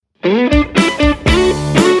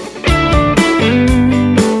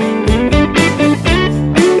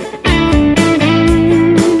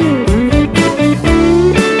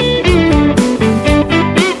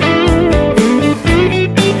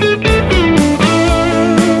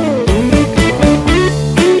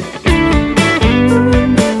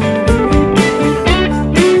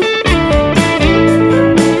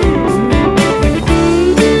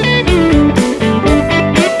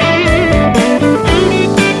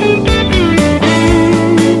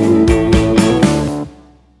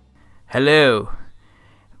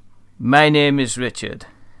My name is Richard.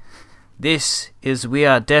 This is We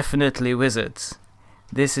Are Definitely Wizards.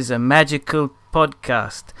 This is a magical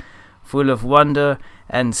podcast full of wonder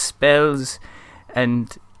and spells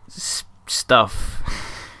and stuff.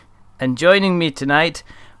 And joining me tonight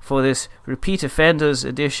for this Repeat Offenders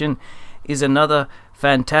edition is another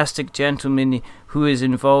fantastic gentleman who is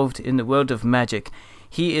involved in the world of magic.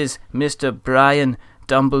 He is Mr. Brian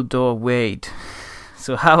Dumbledore Wade.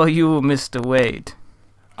 So how are you, Mr. Wade?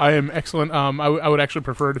 I am excellent. I would actually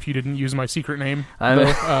prefer it if you didn't use my secret name,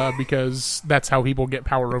 because that's how people get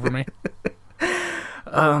power over me.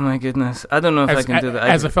 Oh my goodness. I don't know if I can do that.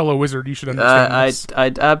 As a fellow wizard, you should understand this.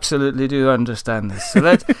 I absolutely do understand this. So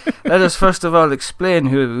let us first of all explain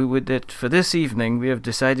that for this evening we have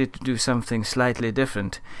decided to do something slightly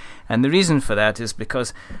different. And the reason for that is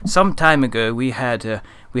because some time ago we had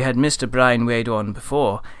Mr. Brian Wade on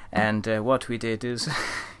before, and what we did is...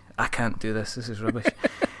 I can't do this. This is rubbish.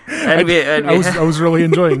 I was really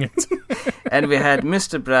enjoying it. And we had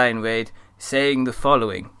Mr. Brian Wade saying the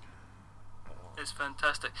following. It's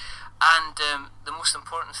fantastic. And the most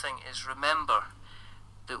important thing is remember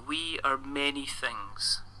that we are many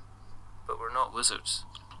things, but we're not wizards.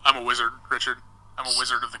 I'm a wizard, Richard. I'm a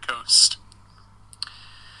wizard of the coast.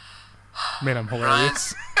 Man, I'm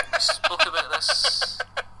hilarious. Brian, we spoke about this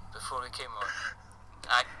before we came on.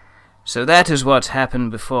 So that is what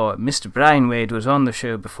happened before. Mr. Brian Wade was on the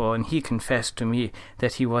show before, and he confessed to me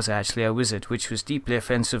that he was actually a wizard, which was deeply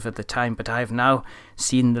offensive at the time, but I have now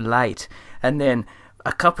seen the light. And then,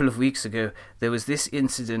 a couple of weeks ago, there was this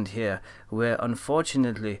incident here where,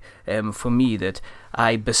 unfortunately for me, that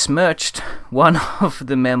I besmirched one of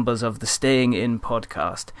the members of the Staying In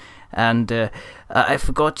podcast, and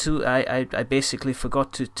I basically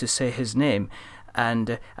forgot to say his name,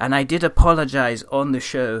 and I did apologize on the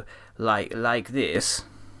show like this.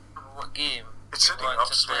 What game? It's sitting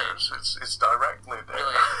upstairs. It's directly there.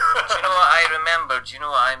 Really? Do you know what I remembered? Do you know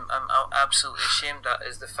what I'm absolutely ashamed at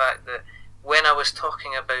is the fact that when I was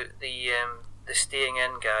talking about the Staying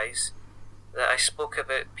In guys, that I spoke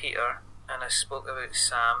about Peter and I spoke about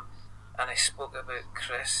Sam and I spoke about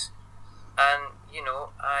Chris, and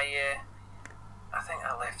I think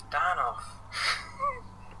I left Dan off.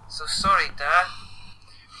 So sorry,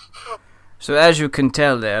 Dan. So as you can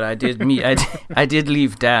tell there, I did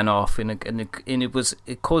leave Dan off, and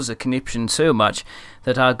it caused a conniption so much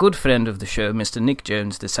that our good friend of the show, Mr. Nick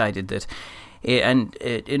Jones, decided that,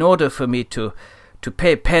 in order for me to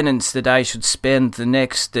pay penance, that I should spend the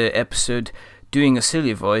next episode doing a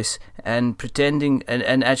silly voice and pretending,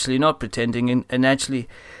 and actually not pretending, and actually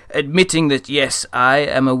admitting that yes, I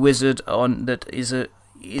am a wizard that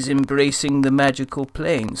is embracing the magical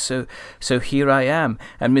plane. So here I am,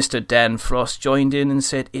 and Mr. Dan Frost joined in and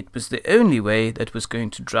said it was the only way that was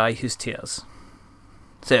going to dry his tears.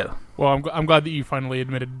 So, well, I'm glad that you finally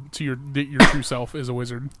admitted to that your true self is a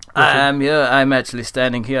wizard. I am here. I'm actually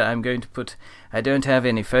standing here. I'm going to put. I don't have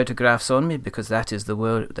any photographs on me because that is the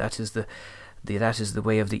world. That is the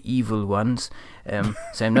way of the evil ones.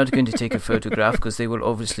 So I'm not going to take a photograph because they will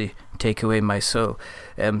obviously take away my soul.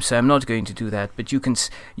 So I'm not going to do that. But you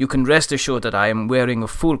can rest assured that I am wearing a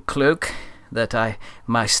full cloak, that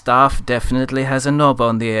my staff definitely has a knob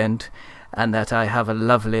on the end, and that I have a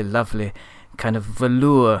lovely, lovely kind of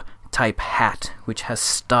velour type hat which has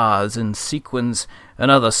stars and sequins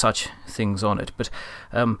and other such things on it. But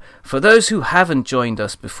for those who haven't joined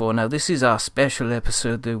us before, now this is our special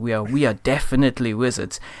episode that we are definitely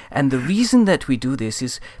wizards, and the reason that we do this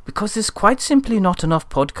is because there's quite simply not enough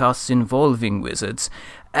podcasts involving wizards,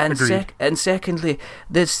 and secondly,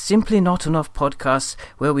 there's simply not enough podcasts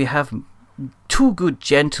where we have two good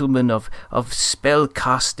gentlemen of spell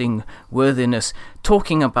casting worthiness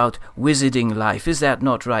talking about wizarding life. Is that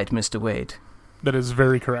not right, Mr. Wade? That is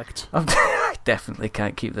very correct. I definitely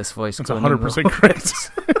can't keep this voice going. That's 100%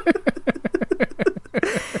 correct.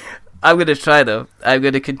 I'm going to try, though. I'm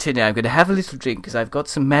going to continue. I'm going to have a little drink because I've got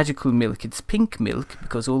some magical milk. It's pink milk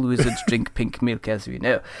because all wizards drink pink milk, as we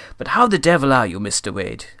know. But how the devil are you, Mr.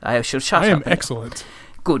 Wade? I shall shut up. I am excellent.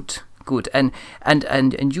 Good. And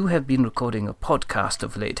you have been recording a podcast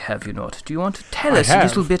of late, have you not? Do you want to tell us a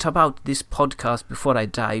little bit about this podcast before I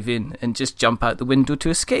dive in and just jump out the window to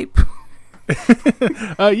escape?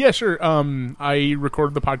 Yeah, sure. I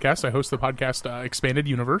record the podcast. I host the podcast Expanded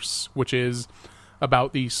Universe, which is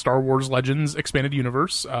about the Star Wars Legends Expanded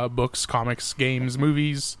Universe, books, comics, games,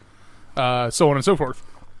 movies, so on and so forth.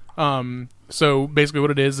 So basically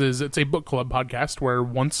what it is it's a book club podcast where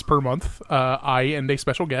once per month, I and a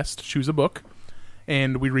special guest choose a book,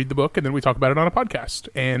 and we read the book, and then we talk about it on a podcast.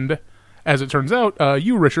 And As it turns out,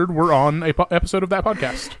 you, Richard, were on a episode of that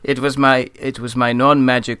podcast. It was my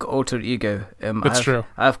non-magic alter ego. That's true.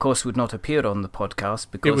 I, of course, would not appear on the podcast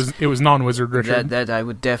because it was non-wizard Richard. That I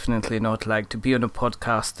would definitely not like to be on a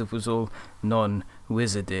podcast that was all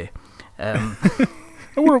non-wizardy.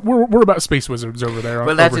 We're about space wizards over there.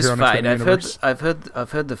 Well, that is over fine. I've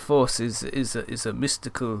heard the Force is a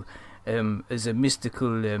mystical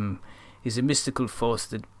force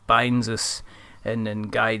that binds us and then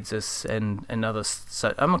guides us and others.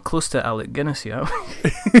 So I'm close to Alec Guinness, you know.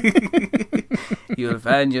 You'll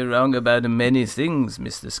find you're wrong about many things,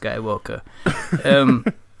 Mr. Skywalker.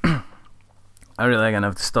 I really gonna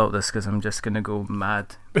have to stop this because I'm just gonna go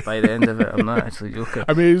mad by the end of it. I'm not actually joking.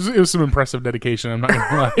 I mean, it was some impressive dedication. I'm not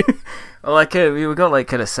gonna lie. Well, we got like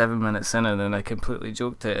kind of 7 minutes in, and then I completely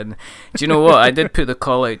joked it. And do you know what? I did put the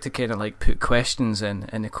call out to kind of like put questions in,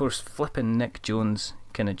 and of course, flipping Nick Jones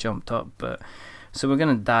kind of jumped up. But so we're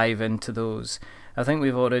gonna dive into those. I think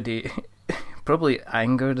we've already probably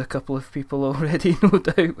angered a couple of people already, no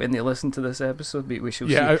doubt, when they listen to this episode. But we shall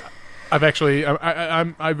see. I've actually,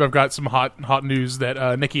 I've got some hot news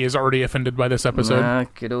that Nikki is already offended by this episode.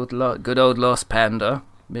 Good old Lost Panda.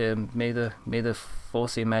 May the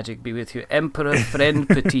Forcey magic be with you, Emperor Friend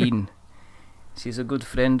Patine. She's a good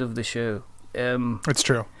friend of the show. It's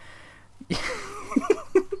true.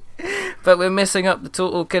 But we're messing up the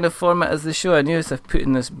total kind of format as the show. I knew if I put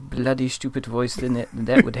in this bloody stupid voice in it,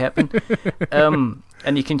 that would happen.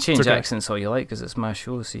 And you can change accents all you like because it's my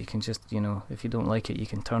show, so you can just, if you don't like it, you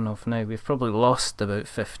can turn off now. We've probably lost about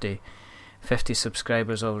 50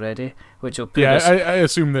 subscribers already, which will put us... I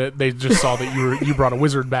assume that they just saw that you brought a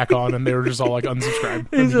wizard back on and they were just all like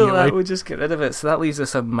unsubscribed immediately. We'll just get rid of it. So that leaves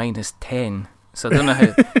us a -10. So I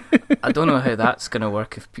don't know how that's going to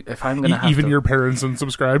work if I'm going to have even your parents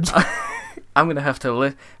unsubscribed. I'm going to have to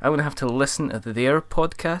listen to their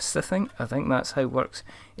podcasts. I think that's how it works.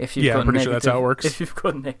 If you've got I'm pretty sure that's how it works. If you've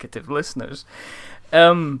got negative listeners,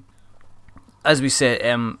 as we said,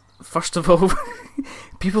 first of all,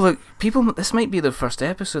 people. This might be their first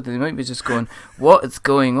episode. They might be just going, "What is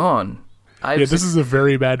going on?" This is a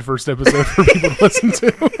very bad first episode for people to listen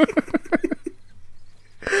to.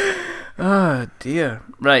 Oh dear.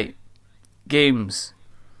 Right. Games.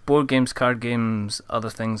 Board games, card games, other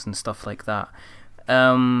things and stuff like that.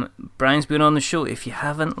 Brian's been on the show. If you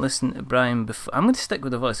haven't listened to Brian before, I'm going to stick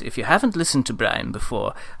with the voice. If you haven't listened to Brian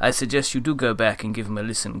before, I suggest you do go back and give him a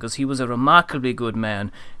listen, because he was a remarkably good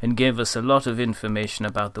man and gave us a lot of information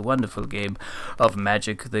about the wonderful game of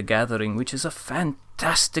Magic the Gathering, which is a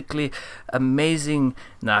fantastically amazing...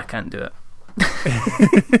 No, I can't do it.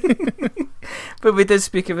 But we did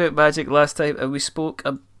speak about Magic last time, and we spoke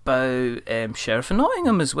about Sheriff of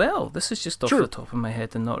Nottingham as well. This is just off the top of my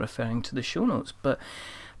head and not referring to the show notes, but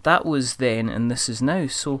that was then and this is now.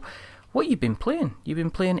 So what you been playing? You've been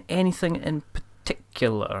playing anything in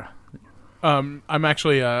particular? I'm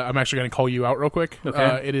actually going to call you out real quick.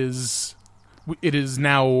 Okay. It is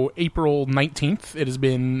now April 19th. It has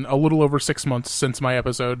been a little over 6 months since my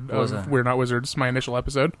episode of We're Not Wizards, my initial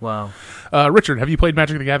episode. Wow. Richard, have you played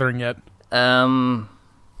Magic the Gathering yet?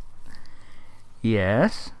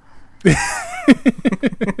 Yes.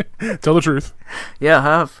 Tell the truth. Yeah, I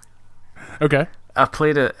have. Okay. I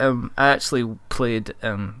played it. I actually played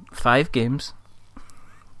 5 games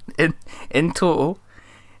in total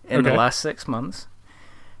in the last 6 months.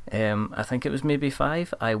 I think it was maybe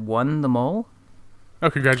 5. I won them all. Oh,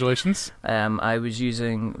 congratulations! I was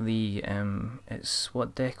using the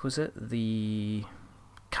what deck was it? The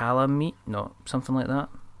Calamite? No, something like that.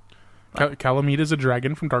 Calamite is a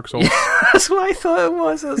dragon from Dark Souls. That's what I thought it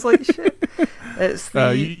was. I was like, shit. It's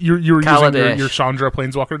the you were using your Chandra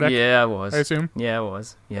Planeswalker deck? Yeah, I was. I assume? Yeah, I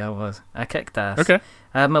was. I kicked ass. Okay.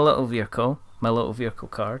 I had my little vehicle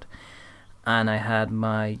card, and I had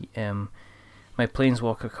my my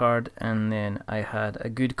Planeswalker card, and then I had a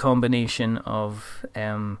good combination of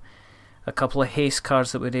a couple of haste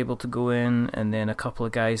cards that were able to go in, and then a couple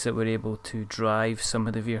of guys that were able to drive some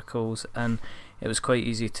of the vehicles, and it was quite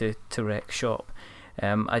easy to wreck shop.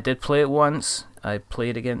 I did play it once. I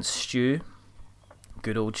played against Stu,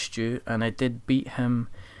 good old Stu, and I did beat him.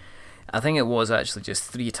 I think it was actually just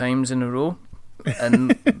 3 times in a row,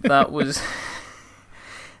 and that was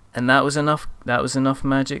enough. That was enough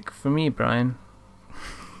magic for me, Brian.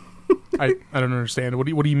 I don't understand. What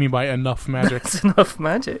do you mean by enough magic? That's enough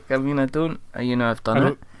magic. I mean, I've done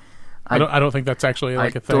it. I don't think that's actually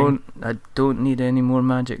like a thing. I don't need any more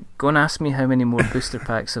magic. Go and ask me how many more booster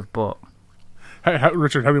packs I've bought.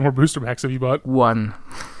 Richard, how many more booster packs have you bought? 1.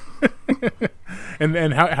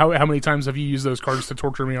 And how many times have you used those cards to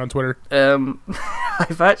torture me on Twitter? I've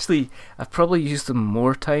probably used them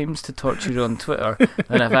more times to torture you on Twitter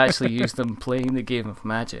than I've actually used them playing the game of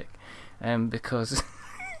Magic, because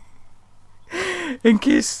in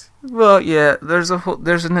case, well, yeah, there's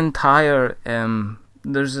an entire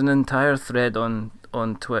thread on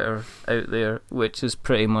Twitter out there which is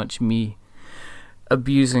pretty much me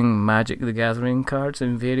abusing Magic the Gathering cards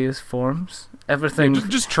in various forms. Everything,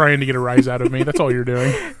 just trying to get a rise out of me. That's all you're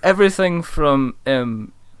doing. Everything from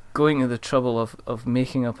going to the trouble of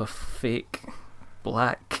making up a fake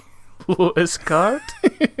Black Lotus card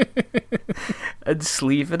and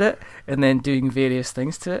sleeving it, and then doing various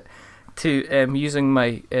things to it, to using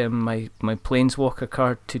my Planeswalker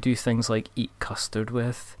card to do things like eat custard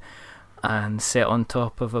with, and sit on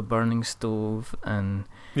top of a burning stove, and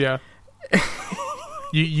yeah.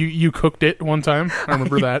 You cooked it one time. I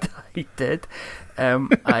remember that. I did.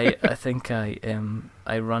 I think I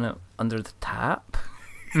run it under the tap.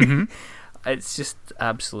 Mm-hmm. It's just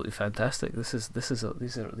absolutely fantastic. These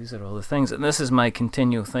are all the things, and this is my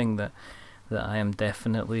continual thing that I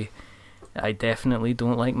definitely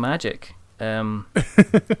don't like Magic. And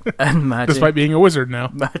Magic, despite being a wizard now.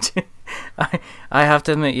 Magic, I have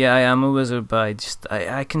to admit, yeah, I am a wizard, but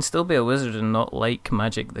I can still be a wizard and not like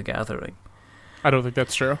Magic the Gathering. I don't think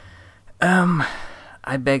that's true.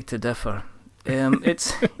 I beg to differ.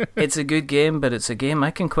 It's a good game, but it's a game I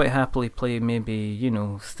can quite happily play maybe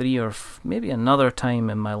 3 or maybe another time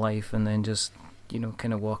in my life, and then just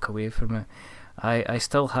kind of walk away from it. I've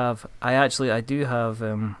still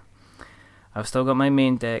got my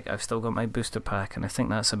main deck, I've still got my booster pack, and I think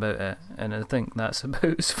that's about it. And I think that's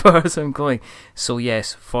about as far as I'm going. So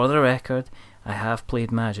yes, for the record, I have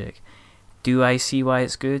played Magic. Do I see why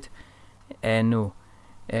it's good? No.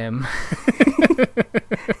 I'm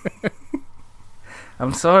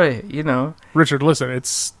sorry, Richard, listen,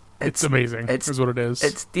 it's amazing. Is what it is.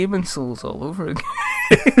 It's Demon Souls all over again.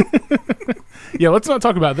 Yeah, let's not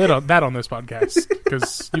talk about that on this podcast,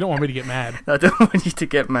 because you don't want me to get mad. I don't want you to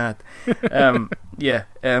get mad.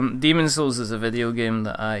 Demon Souls is a video game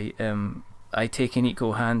that I take in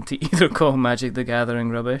equal hand to either call Magic the Gathering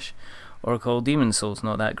rubbish or call Demon Souls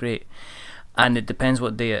not that great. And it depends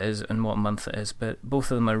what day it is and what month it is, but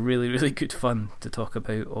both of them are really, really good fun to talk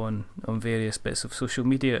about on various bits of social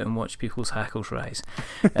media and watch people's hackles rise.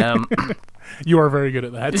 You are very good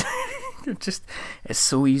at that. It's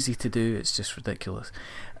so easy to do, it's just ridiculous.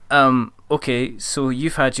 Okay, so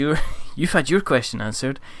you've had your question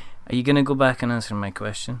answered. Are you going to go back and answer my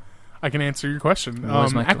question? I can answer your question.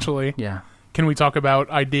 Actually, yeah. Can we talk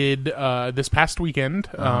about, I did this past weekend,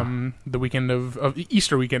 the weekend of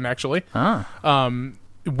Easter weekend, actually.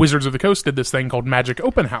 Wizards of the Coast did this thing called Magic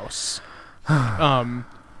Open House.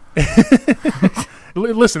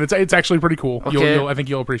 Listen, it's actually pretty cool. Okay. I think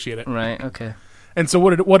you'll appreciate it. Right, okay. And so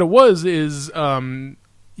what it was is,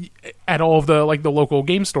 at all of the local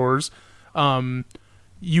game stores,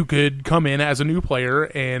 you could come in as a new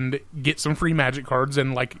player and get some free Magic cards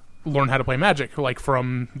and learn how to play Magic,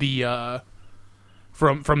 from the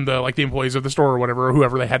from the the employees of the store or whatever, or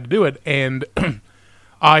whoever they had to do it. And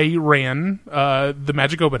I ran the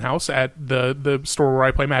Magic Open House at the store where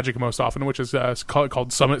I play Magic most often, which is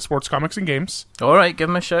called Summit Sports Comics and Games. All right, give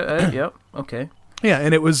them a shout out. Yep. Okay. Yeah,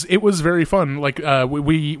 and it was very fun.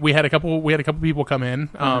 We had a couple people come in.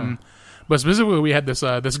 But specifically, we had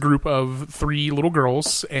this group of 3 little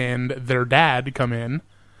girls and their dad come in,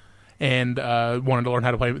 and wanted to learn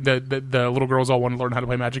how to play. The little girls all wanted to learn how to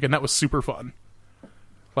play Magic, and that was super fun.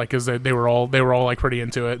 Because they were all pretty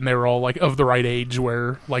into it, and they were all of the right age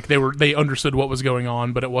where they understood what was going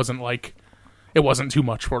on, but it wasn't too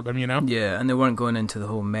much for them, Yeah, and they weren't going into the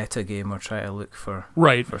whole meta game or try to look for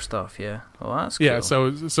for stuff. Yeah, well, that's cool. Yeah. So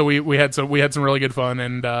we had some really good fun,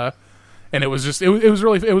 and it was just it was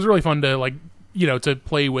really fun to to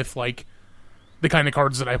play with the kind of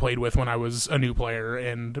cards that I played with when I was a new player,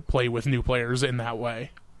 and play with new players in that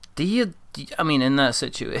way. In that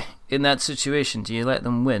situation, do you let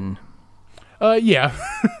them win? Yeah.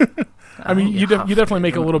 You definitely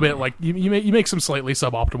make a little bit you make some slightly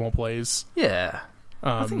suboptimal plays. Yeah.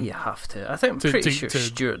 I think you have to. I'm pretty sure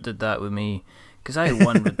Stuart did that with me, because I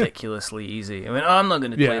won ridiculously easy. I mean, I'm not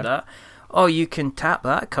going to play that. Oh, you can tap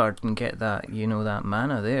that card and get that, that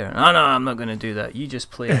mana there. Oh, no, I'm not going to do that. You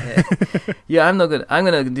just play ahead. Yeah, I'm going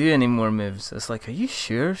to do any more moves. It's like, are you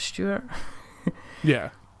sure, Stuart?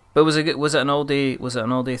 Yeah. But was it an all day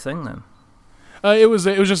thing then? It was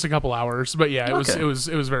just a couple hours, but yeah, it Okay. was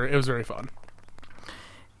very fun.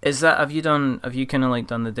 Is that have you kind of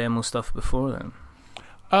done the demo stuff before then?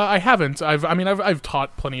 I haven't. I've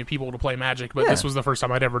taught plenty of people to play Magic, but this was the first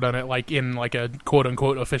time I'd ever done it, like in like a quote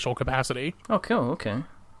unquote official capacity. Oh, cool. Okay.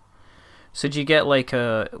 So do you get like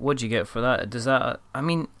what'd you get for that? Does that? I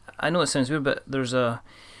mean, I know it sounds weird, but there's End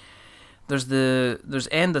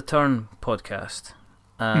the Turn podcast,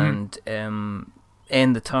 and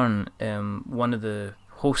End the Turn. One of the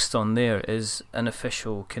hosts on there is an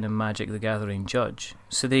official kind of Magic the Gathering judge.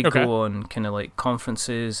 So they go on kind of like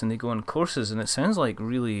conferences and they go on courses, and it sounds like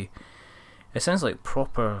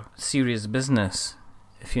proper serious business,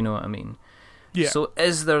 if you know what I mean. Yeah. So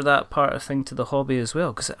is there that part of thing to the hobby as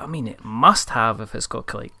well? Because I mean, it must have if it's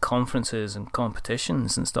got like conferences and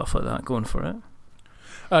competitions and stuff like that going for it.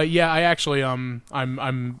 Yeah, I actually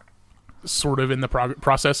I'm sort of in the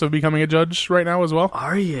process of becoming a judge right now as well.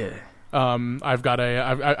 Are you? I've got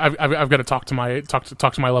to talk to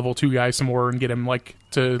my level 2 guy some more and get him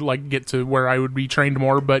get to where I would be trained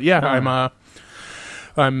more. But yeah,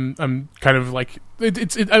 I'm kind of like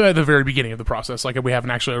it's at the very beginning of the process. Like we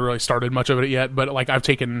haven't actually really started much of it yet, but like I've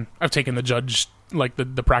taken the judge like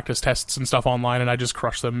the practice tests and stuff online, and I just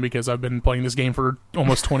crush them because I've been playing this game for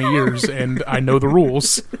almost 20 years and I know the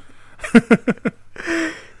rules.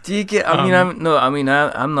 Do you get? I'm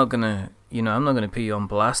not gonna. I'm not going to put you on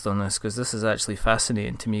blast on this because this is actually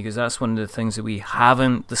fascinating to me because that's one of the things that we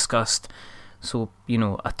haven't discussed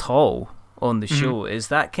at all on the show is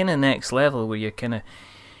that kind of next level where you're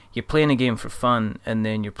playing a game for fun and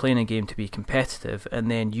then you're playing a game to be competitive and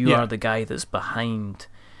then you are the guy that's behind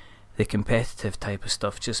the competitive type of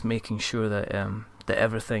stuff, just making sure that that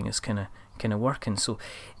everything is kind of working. So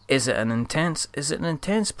is it an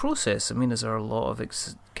intense process? I mean, is there a lot of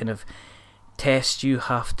kind of tests you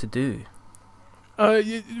have to do?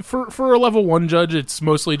 For a level 1 judge, it's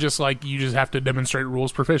mostly just like you just have to demonstrate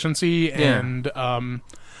rules proficiency, and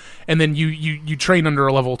then you train under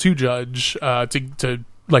a level 2 judge to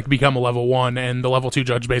like become a level 1, and the level 2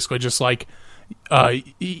 judge basically just like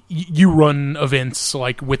you run events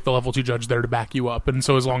like with the level 2 judge there to back you up, and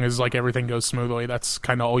so as long as like everything goes smoothly, that's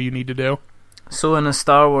kind of all you need to do. So in a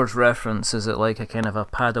Star Wars reference, is it like a kind of a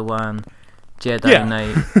Padawan Jedi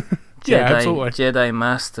Knight? Jedi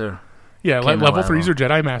Master. Yeah, level 3s are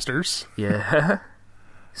Jedi Masters. Yeah.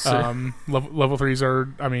 Level 3s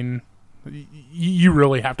are, I mean, you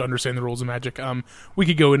really have to understand the rules of Magic. We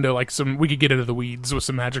could go into we could get into the weeds with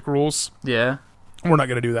some Magic rules. Yeah. We're not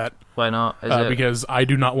going to do that. Why not? Because I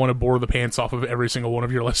do not want to bore the pants off of every single one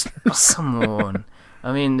of your listeners. Oh, come on.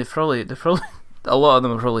 I mean, they're probably a lot of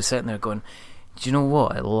them are probably sitting there going, do you know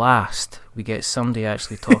what? At last, we get somebody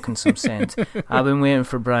actually talking some sense. I've been waiting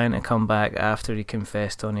for Brian to come back after he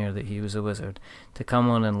confessed on air that he was a wizard, to come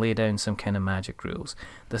on and lay down some kind of Magic rules.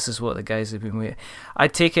 This is what the guys have been waiting. I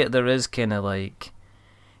take it there is kind of like...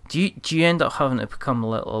 Do you end up having to become a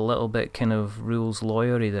little bit kind of rules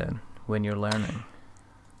lawyery then, when you're learning?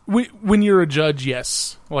 When you're a judge,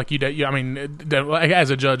 yes. Like I mean, as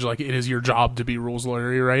a judge, like it is your job to be rules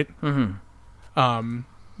lawyery, right? Mm-hmm.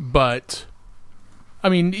 But... I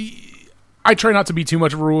mean, I try not to be too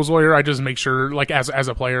much of a rules lawyer. I just make sure, like, as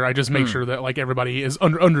a player, I just make sure that, like, everybody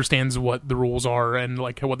understands what the rules are and,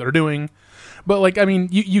 like, what they're doing. But, like, I mean,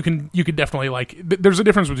 you could definitely, like, there's a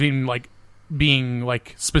difference between, like, being,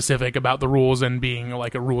 like, specific about the rules and being,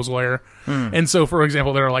 like, a rules lawyer. And so, for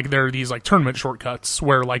example, there are these, like, tournament shortcuts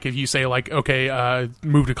where, like, if you say, like, okay,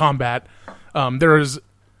 move to combat,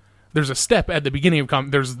 there's a step at the beginning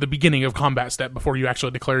of there's the beginning of combat step before you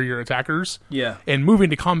actually declare your attackers. Yeah. And moving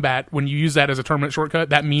to combat, when you use that as a tournament shortcut,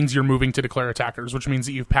 that means you're moving to declare attackers, which means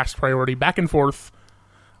that you've passed priority back and forth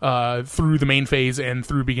through the main phase and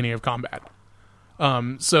through beginning of combat.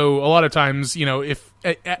 So a lot of times, if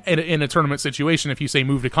in a tournament situation, if you say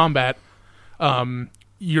move to combat,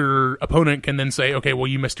 your opponent can then say, okay, well,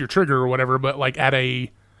 you missed your trigger or whatever, but like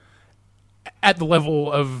at the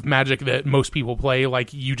level of Magic that most people play,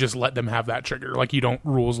 like, you just let them have that trigger. Like, you don't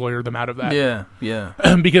rules lawyer them out of that. Yeah.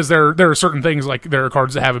 Because there are certain things, like, there are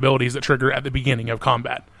cards that have abilities that trigger at the beginning of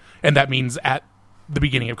combat. And that means at the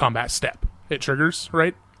beginning of combat step, it triggers,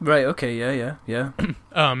 right? Right, okay, yeah.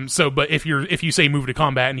 But if you say move to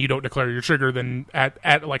combat and you don't declare your trigger, then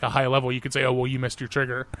at like a high level, you could say, oh, well, you missed your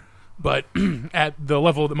trigger. But at the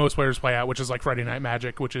level that most players play at, which is like Friday Night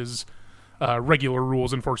Magic, which is... regular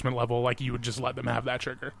rules enforcement level, like, you would just let them have that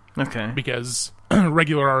trigger. Okay. Because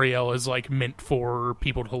regular REL is, like, meant for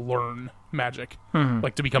people to learn Magic,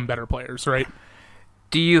 like, to become better players, right?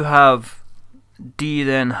 Do you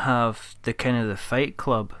then have the kind of the Fight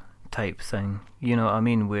Club type thing, you know what I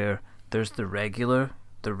mean, where there's the regular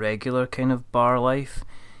kind of bar life,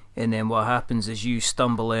 and then what happens is you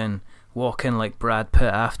stumble in, walk in like Brad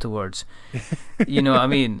Pitt afterwards, you know what I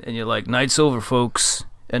mean, and you're like, night's over, folks.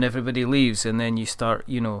 and everybody leaves, and then you start,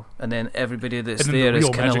 and then everybody that's And then there the is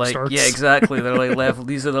real kind of magic like, starts. yeah, exactly. They're like level.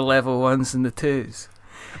 These are the level 1s and the 2s.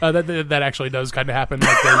 That actually does kind of happen.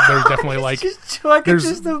 Like there's definitely like I can there's-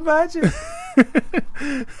 just imagine.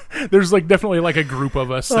 there's like definitely like a group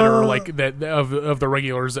of us that are like that of the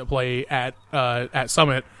regulars that play at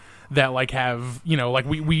Summit that like have like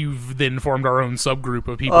we've then formed our own subgroup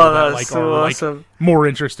of people that that's like so are awesome. like more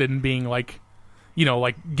interested in being like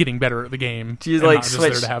like getting better at the game. Do you and like not just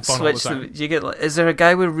switch? there to have fun all the Switch. time. Do you get? Is there a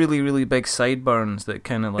guy with really, really big sideburns that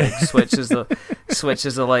kind of like switches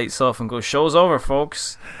the lights off and goes, "Show's over,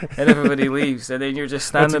 folks," and everybody leaves, and then you're just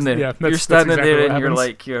standing there. that's You're standing exactly there, what and you're happens.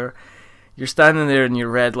 like you're standing there in your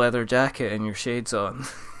red leather jacket and your shades on,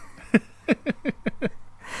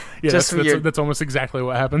 Yeah, just for your- that's almost exactly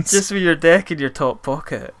what happens. just with your deck in your top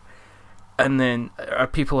pocket. And then, are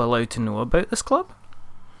people allowed to know about this club?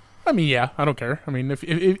 I mean, yeah, I don't care. I mean,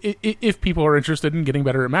 if people are interested in getting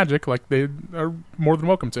better at Magic, like they are more than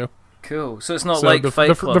welcome to. Cool. So it's not So like the, Fight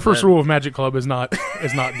the, Club. the first then. rule of Magic Club is not don't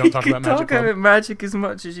talk You about can Magic talk Club. about magic as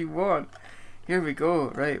much as you want. Here we go.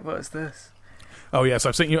 Right, what is this? Oh yes,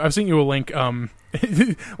 I've sent you a link.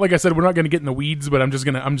 Like I said, we're not going to get in the weeds, but I'm just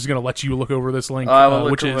gonna let you look over this link, I will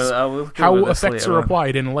look which over, is I will look how over this effects later are on.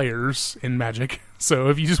 applied in layers in Magic. So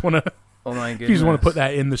if you just want to, Oh my goodness. if you just want to put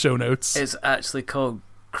that in the show notes, It's actually called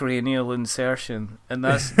cranial insertion, and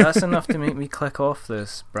that's enough to make me click off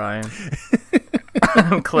this, Brian.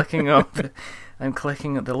 I'm clicking up.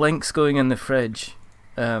 The link's going in the fridge,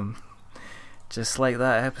 just like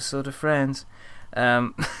that episode of Friends.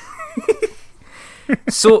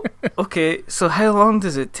 So okay, so how long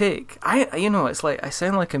does it take? It's like I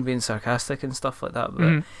sound like I'm being sarcastic and stuff like that, but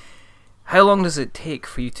Mhm. how long does it take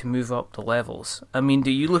for you to move up the levels? I mean, do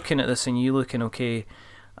you looking at this and you looking, okay,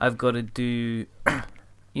 I've got to do, do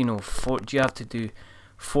you have to do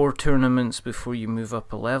 4 tournaments before you move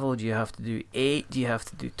up a level? Do you have to do 8? Do you have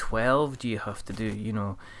to do 12? Do you have to do,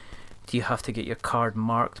 do you have to get your card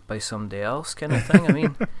marked by somebody else kind of thing? I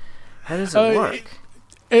mean, how does it work?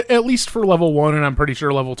 At least for level 1, and I'm pretty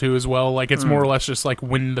sure level 2 as well. Like it's more or less just like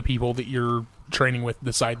when the people that you're training with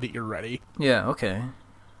decide that you're ready. Yeah, okay.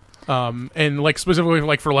 And like specifically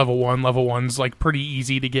like for level 1's like pretty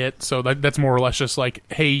easy to get. So that's more or less just like,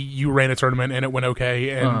 hey, you ran a tournament and it went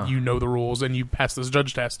okay, and you know the rules and you passed those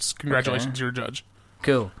judge tests. Congratulations, you're a judge.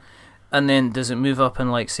 Cool. And then does it move up in,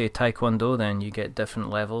 like, say, Taekwondo then? You get different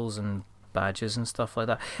levels and badges and stuff like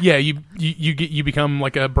that? Yeah, you become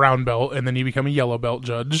like a brown belt, and then you become a yellow belt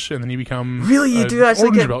judge, and then you become Really? You a do actually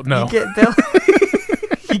orange get... belt. No. You get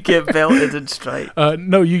you get belted and striped.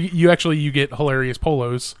 No, you get hilarious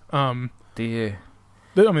polos. Do you?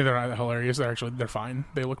 I mean, they're not hilarious. They're fine.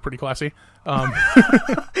 They look pretty classy.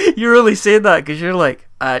 You're really saying that because you're like,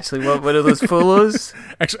 I actually want one of those polos.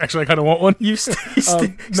 Actually, I kind of want one. You stood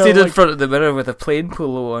no, in like- front of the mirror with a plain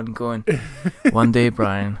polo on going, one day,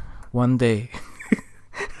 Brian, one day.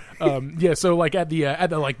 Yeah. So like at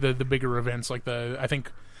the bigger events, like I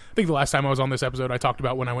think the last time I was on this episode, I talked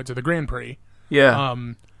about when I went to the Grand Prix. Yeah.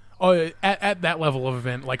 At that level of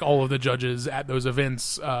event, like all of the judges at those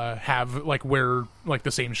events have like wear like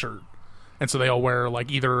the same shirt, and so they all wear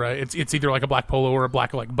like either it's either like a black polo or a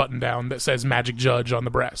black like button down that says Magic Judge on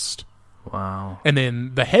the breast. Wow. And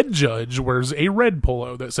then the head judge wears a red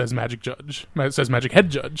polo that says Magic Judge. It says Magic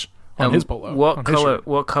Head Judge on his polo. What on his color? shirt.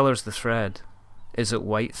 What color's the thread? Is it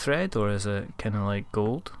white thread or is it kind of like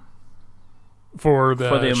gold? For the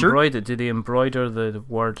shirt? embroider, do they embroider the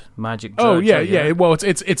word Magic Judge? Oh yeah, like yeah. that? Well,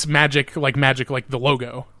 it's magic like the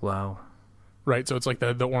logo, Wow. right? So it's like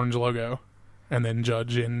the orange logo, and then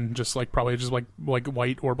Judge in just like probably just like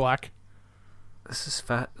white or black. This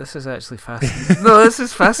is actually fascinating. No, this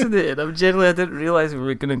is fascinating. I didn't realize we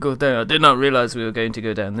were going to go down. I did not realize we were going to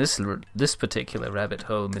go down this particular rabbit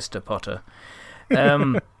hole, Mr. Potter.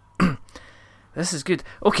 This is good.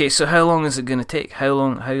 Okay, so how long is it going to take? How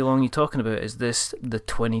long are you talking about? Is this the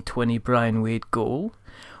 2020 Brian Wade goal,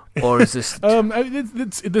 or is this?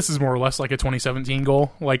 This is more or less like a 2017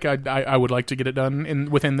 goal. Like I would like to get it done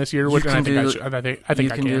within this year, which I think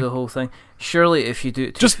I can do the whole thing. Surely, if you do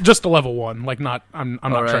it, just to level 1, like not I'm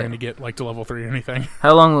not right. trying to get like to level 3 or anything.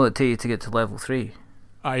 how long will it take you to get to level 3?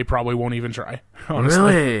 I probably won't even try. Honestly.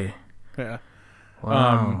 Really? Yeah.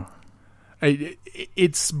 Wow.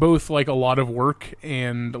 It's both like a lot of work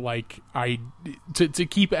and like to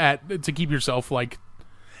keep yourself like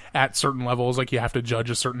at certain levels, like you have to judge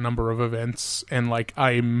a certain number of events, and like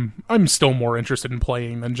I'm still more interested in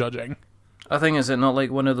playing than judging. I think, is it not like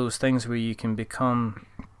one of those things where you can become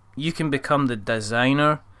the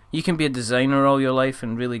designer? You can be a designer all your life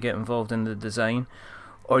and really get involved in the design,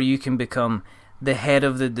 or you can become the head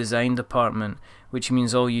of the design department, which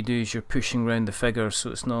means all you do is you're pushing around the figures,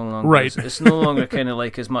 so it's no longer Right. it's no longer kind of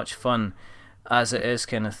like as much fun as it is,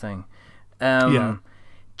 kind of thing. Yeah.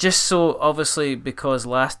 Just so obviously, because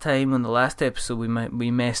last time on the last episode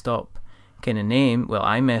we messed up kind of name. Well,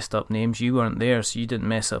 I messed up names. You weren't there, so you didn't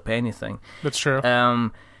mess up anything. That's true.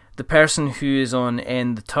 The person who is on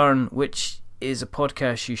End the Turn, which is a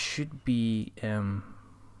podcast you should be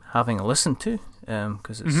having a listen to,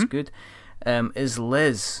 because it's good, is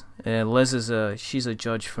Liz. Liz is she's a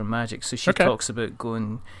judge for Magic, so she talks about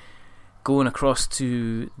going across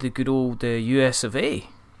to the good old US of A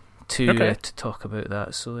to talk about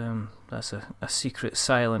that. So that's a secret,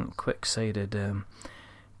 silent, quick-sided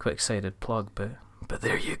plug, but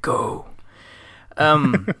there you go.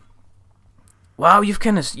 Wow, you've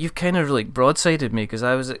kind of like broadsided me, because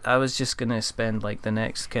I was just gonna spend like the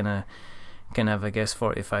next kind of I guess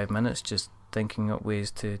 45 minutes just thinking up ways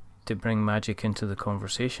to bring magic into the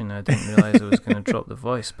conversation. I didn't realize I was going to drop the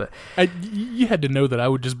voice, but you had to know that I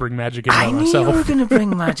would just bring magic in by I knew myself. you were going to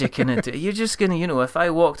bring magic in it. You're just going to, if I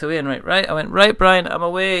walked away and I went, right, Brian, I'm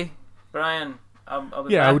away. Brian, I'll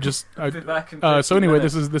be back. I would just. I'll be back in So anyway,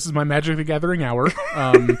 15 minutes. this is my Magic the Gathering hour.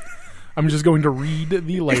 I'm just going to read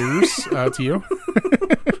the layers to you.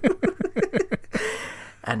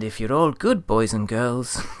 And if you're all good, boys and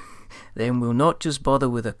girls, then we'll not just bother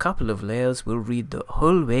with a couple of layers, we'll read the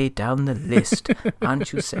whole way down the list.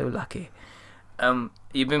 Aren't you so lucky?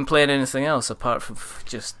 You've been playing anything else apart from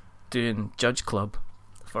just doing Judge Club?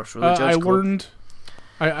 First rule of Judge Club.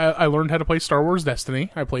 I learned how to play Star Wars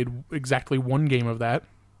Destiny. I played exactly one game of that.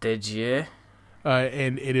 Did you?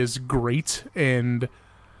 And it is great, and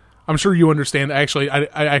I'm sure you understand. I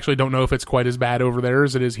actually don't know if it's quite as bad over there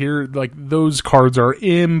as it is here. Like, those cards are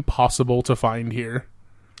impossible to find here.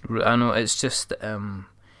 I know, it's just. Are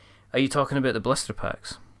you talking about the blister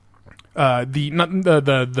packs?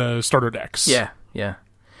 The starter decks. Yeah.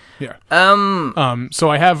 So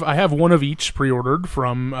I have one of each pre-ordered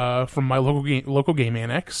from my local game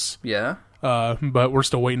annex. Yeah. But we're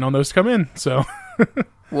still waiting on those to come in. So.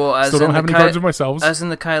 Well, as still don't have any cards of myself. As in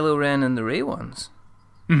the Kylo Ren and the Rey ones.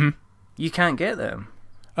 Mm-hmm. You can't get them.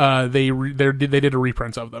 They did a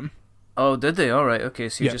reprint of them. Oh, did they? All right. Okay,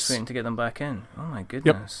 so you're Yes. just waiting to get them back in. Oh my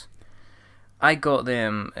goodness. Yep. I got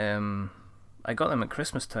them at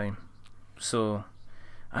Christmas time. So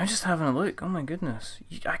I'm just having a look. Oh my goodness.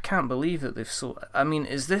 I can't believe that they've sold. I mean,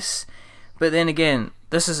 is this? But then again,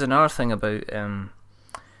 this is another thing about.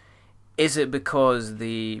 Is it because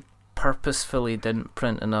they purposefully didn't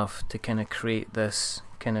print enough to kind of create this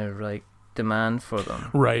kind of like demand for them?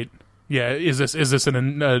 Right. Yeah. Is this a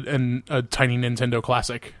tiny Nintendo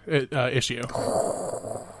Classic issue?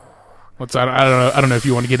 I don't know if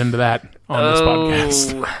you want to get into that on this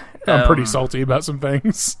podcast. I'm pretty salty about some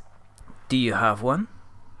things. Do you have one?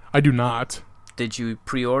 I do not. Did you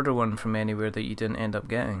pre-order one from anywhere that you didn't end up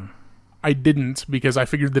getting? I didn't, because I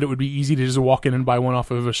figured that it would be easy to just walk in and buy one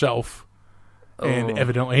off of a shelf. Oh. And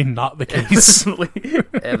evidently not the case.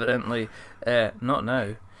 Evidently. Not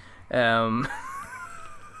now.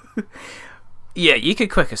 Yeah, you could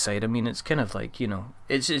quick aside. I mean, it's kind of like,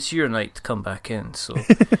 it's your night to come back in. So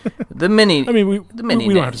the mini. I mean, we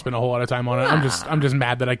don't have to spend a whole lot of time on it. I'm just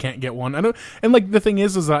mad that I can't get one. And like the thing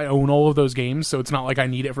is I own all of those games, so it's not like I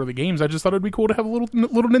need it for the games. I just thought it'd be cool to have a little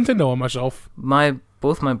Nintendo on my shelf.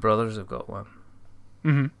 Both my brothers have got one.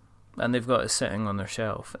 Mm-hmm. And they've got it sitting on their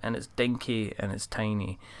shelf, and it's dinky and it's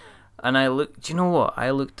tiny. And I looked. Do you know what?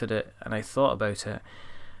 I looked at it and I thought about it,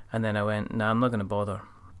 and then I went, "Nah, I'm not going to bother."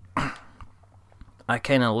 I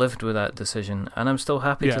kind of lived with that decision, and I'm still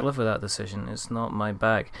happy to live with that decision. It's not my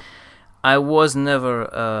bag. I was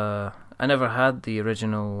never. I never had the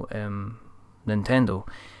original Nintendo.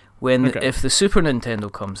 If the Super Nintendo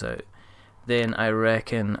comes out, then I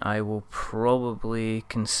reckon I will probably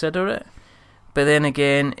consider it. But then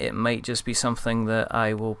again, it might just be something that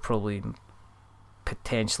I will probably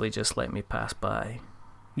potentially just let me pass by.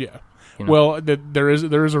 Yeah. Well, there is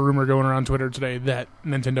a rumor going around Twitter today that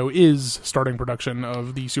Nintendo is starting production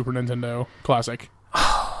of the Super Nintendo Classic.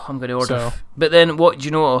 I'm going to order. But then what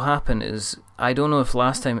will happen is, I don't know if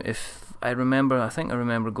last time, I think I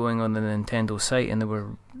remember going on the Nintendo site, and they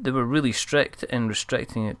were really strict in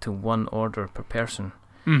restricting it to one order per person.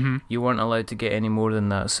 Mm-hmm. You weren't allowed to get any more than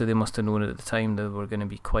that, so they must have known at the time they were going to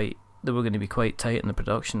be quite tight in the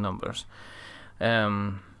production numbers.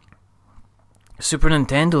 Super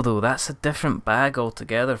Nintendo, though, that's a different bag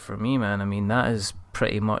altogether for me, man. I mean, that is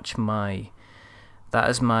pretty much my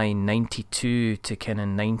 92 to kind of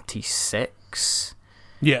 96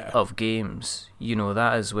 of games.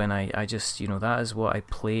 That is when I just, that is what I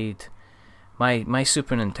played my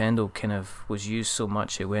Super Nintendo kind of was used so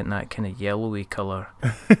much it went that kind of yellowy color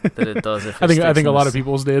that it does. If I think a lot of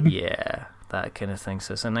people's did. Yeah, that kind of thing.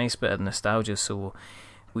 So it's a nice bit of nostalgia. So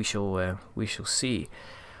we shall see.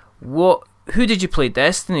 Who did you play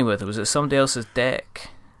Destiny with? Was it somebody else's deck?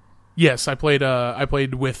 Yes, I played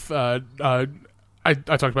with. I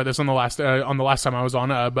talked about this on the last time I was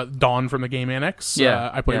on, but Dawn from the Game Annex.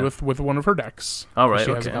 Yeah, I played with one of her decks. All right,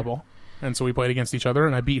 she has a couple, and so we played against each other,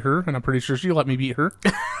 and I beat her, and I'm pretty sure she let me beat her,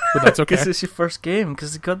 but that's okay. Because it's your first game.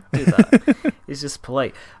 Because you got to do that. He's just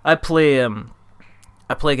polite. I play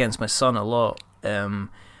against my son a lot, and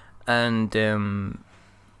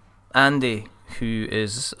Andy, who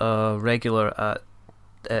is a regular at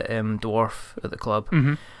Dwarf at the club.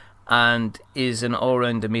 Mm-hmm. And is an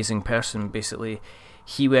all-round amazing person. Basically,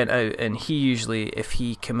 he went out and he usually, if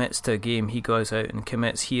he commits to a game, he goes out and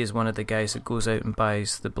commits. He is one of the guys that goes out and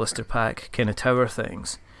buys the blister pack kind of tower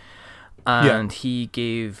things. And he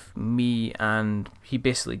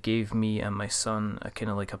basically gave me and my son a kind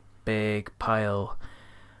of like a big pile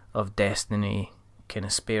of Destiny kind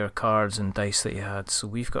of spare cards and dice that he had. So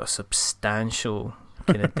we've got a substantial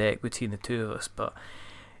kind of deck between the two of us, but.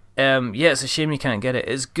 It's a shame you can't get it.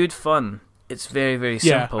 It's good fun. It's very, very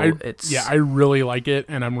simple. I really like it,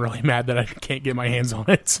 and I'm really mad that I can't get my hands on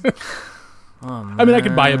it. Oh, man. I mean, I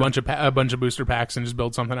could buy a bunch of booster packs and just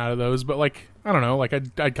build something out of those, but like, I don't know, like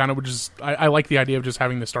I kind of would just I like the idea of just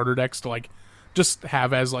having the starter decks to like just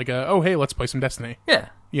have as like hey, let's play some Destiny. Yeah.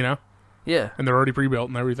 You know? Yeah. And they're already pre-built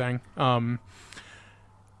and everything.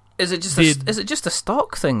 Is it just a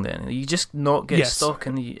stock thing then? You just not get stock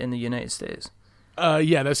in the United States?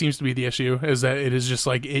 That seems to be the issue, is that it is just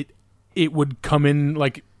like it would come in,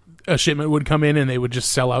 like a shipment would come in and they would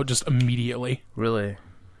just sell out just immediately. Really?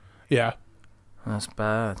 Yeah. That's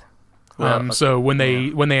bad. So when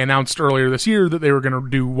they announced earlier this year that they were going to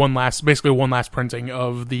do one last printing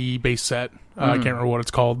of the base set, I can't remember what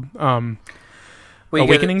it's called.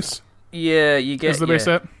 Awakenings? You get the base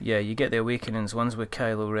set? Yeah, you get the Awakenings. One's with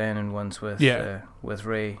Kylo Ren and one's with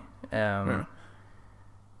Rey.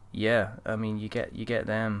 Yeah, I mean you get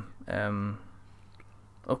them.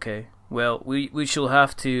 Okay, well we shall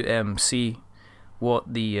have to see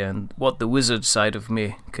what the wizard side of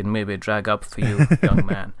me can maybe drag up for you, young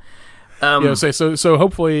man. So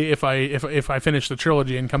hopefully if I finish the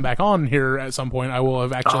trilogy and come back on here at some point, I will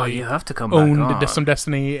have actually you have to come owned back on. some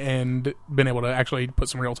Destiny and been able to actually put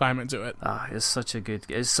some real time into it. It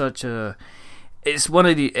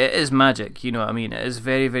is magic, you know what I mean? It is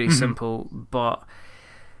very, very simple, but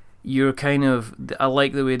you're kind of, I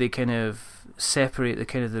like the way they kind of separate the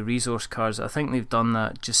kind of the resource cards. I think they've done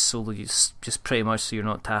that just pretty much so you're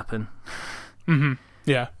not tapping. Mm-hmm.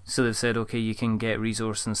 Yeah. So they've said, okay, you can get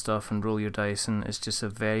resource and stuff and roll your dice, and it's just a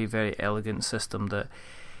very, very elegant system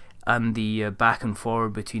and the back and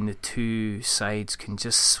forward between the two sides can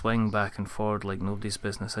just swing back and forward like nobody's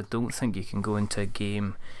business. I don't think you can go into a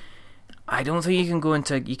game. You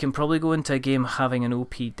can probably go into a game having an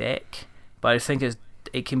OP deck, but I think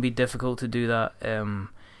it can be difficult to do that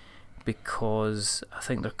because I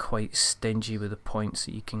think they're quite stingy with the points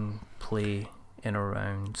that you can play in a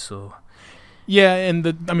round. So yeah, and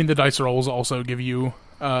the dice rolls also give you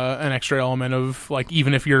an extra element of like,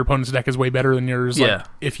 even if your opponent's deck is way better than yours, like,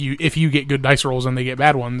 if you get good dice rolls and they get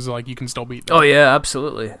bad ones, like you can still beat them. Oh yeah,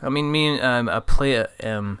 absolutely. I mean, I play it.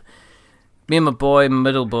 Me and my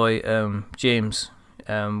middle boy, James.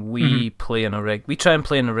 We play we try and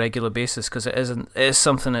play on a regular basis because it is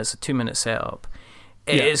something that's a 2-minute setup.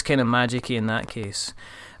 It is kind of magic-y in that case.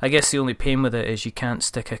 I guess the only pain with it is you can't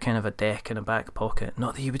stick a kind of a deck in a back pocket.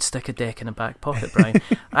 Not that you would stick a deck in a back pocket, Brian.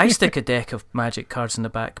 I stick a deck of magic cards in the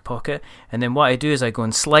back pocket, and then what I do is I go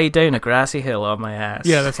and slide down a grassy hill on my ass.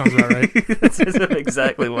 Yeah, that sounds about right. That's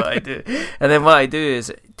exactly what I do. And then what I do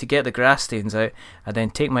is, to get the grass stains out, I then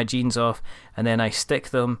take my jeans off, and then I stick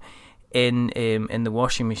them in the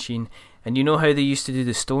washing machine. And you know how they used to do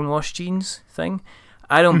the stonewash jeans thing?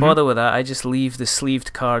 I don't bother with that. I just leave the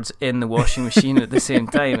sleeved cards in the washing machine at the same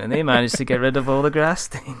time, and they manage to get rid of all the grass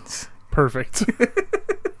stains. Perfect.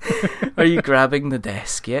 Are you grabbing the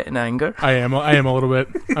desk yet in anger? I am a little bit.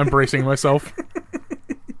 I'm bracing myself.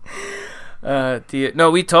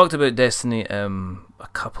 No, we talked about Destiny a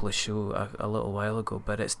couple of shows a little while ago,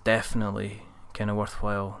 but it's definitely kind of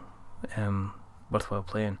worthwhile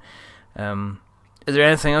playing. Is there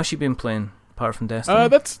anything else you've been playing apart from Destiny?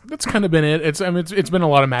 That's kind of been it. It's been a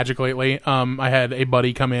lot of Magic lately. I had a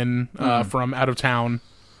buddy come in from out of town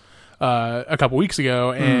a couple weeks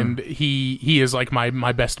ago, and he is like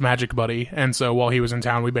my best Magic buddy. And so while he was in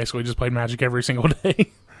town, we basically just played Magic every single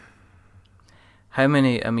day. How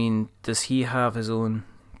many? I mean, does he have his own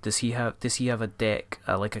Does he have a deck,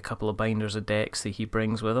 like a couple of binders of decks that he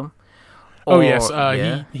brings with him? Yes,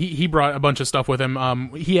 he brought a bunch of stuff with him.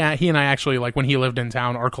 He and I actually, like, when he lived in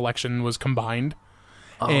town, our collection was combined.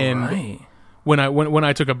 Right. When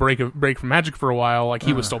I took a break from Magic for a while, like,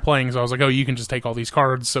 he was still playing, so I was like, oh, you can just take all these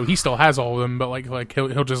cards. So he still has all of them, but like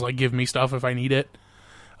he'll just like give me stuff if I need it.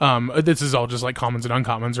 This is all just like commons and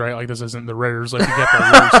uncommons, right? Like, this isn't the rares. Like, you get the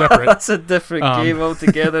rares separate. That's a different game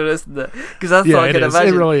altogether, isn't it? Because I thought I could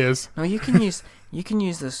imagine. It really is. No, you can use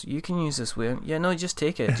this. You can use this way. Yeah, no, just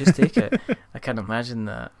take it. Just take it. I can't imagine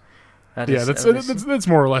that. That's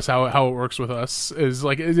more or less how it works with us. Is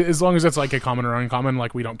like, as long as it's like a common or uncommon,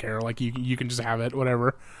 like, we don't care. Like, you can just have it,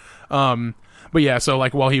 whatever. But yeah, so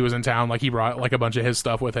like while he was in town, like, he brought like a bunch of his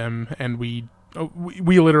stuff with him, and we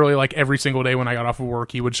literally, like, every single day when I got off of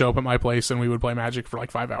work, he would show up at my place and we would play Magic for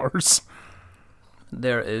like 5 hours.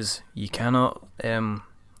 You can't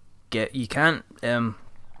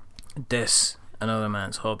diss another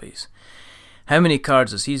man's hobbies. How many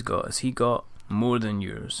cards has he got? Has he got more than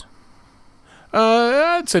yours?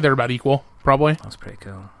 I'd say they're about equal, probably. That's pretty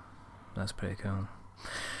cool.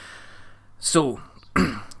 So,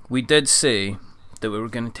 we did say that we were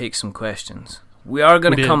going to take some questions. We are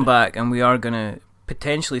going to come back, and we are going to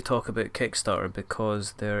potentially talk about Kickstarter,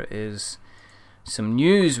 because there is some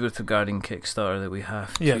news regarding Kickstarter that we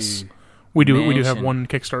have to we do mention. have one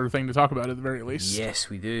Kickstarter thing to talk about at the very least. Yes,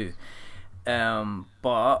 we do.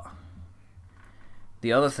 But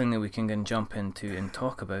the other thing that we can jump into and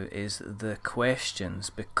talk about is the questions,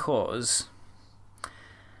 because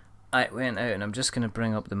I went out, and I'm just going to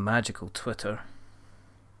bring up the magical Twitter,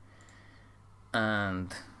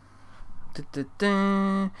 and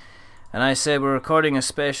I said we're recording a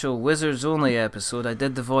special Wizards Only episode. I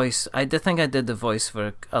did the voice. I think I did the voice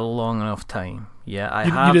for a long enough time. Yeah,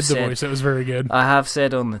 you did the voice. It was very good. I have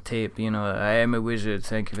said on the tape, I am a wizard.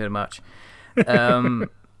 Thank you very much.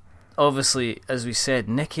 Obviously, as we said,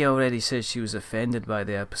 Nikki already said she was offended by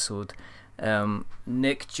the episode.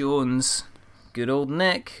 Nick Jones, good old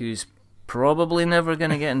Nick, who's probably never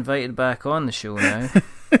going to get invited back on the show now.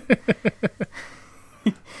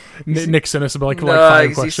 Nick sent us like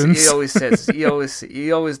 5 questions. He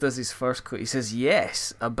always does his first quote. He says,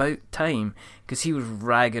 "Yes, about time," because he was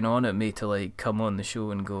ragging on at me to like come on the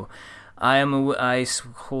show and go, I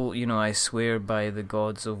swear by the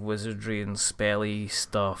gods of wizardry and spelly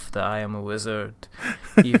stuff that I am a wizard,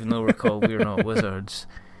 even though we're not wizards.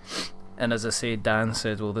 And as I say, Dan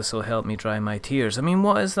said, well, this will help me dry my tears. I mean,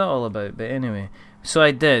 what is that all about? But anyway, so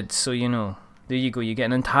I did. So, there you go. You get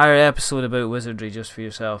an entire episode about wizardry just for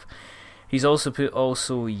yourself. He's also put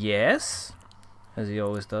yes, as he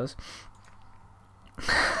always does.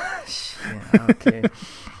 Yeah, okay.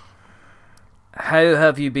 How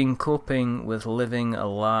have you been coping with living a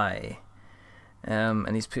lie? And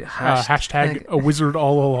he's put hashtag a wizard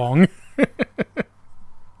all along.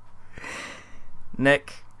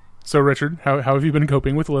 Nick. So Richard, how have you been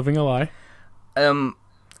coping with living a lie?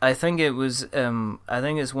 I think it's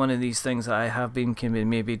one of these things that I have been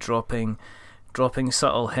maybe dropping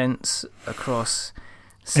subtle hints across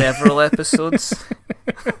several episodes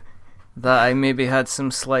that I maybe had some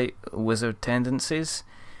slight wizard tendencies.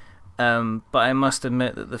 But I must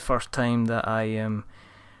admit that the first time that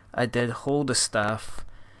I did hold a staff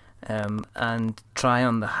and try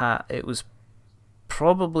on the hat, it was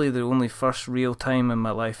probably the only first real time in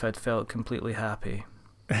my life I'd felt completely happy.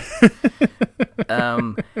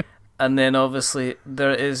 And then obviously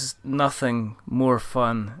there is nothing more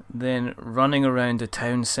fun than running around a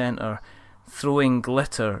town centre throwing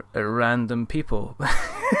glitter at random people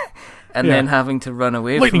and then having to run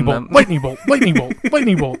away from them. Lightning bolt, lightning bolt,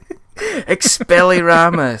 lightning bolt.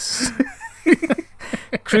 Expelliarmus.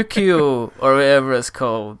 Crucio, or whatever it's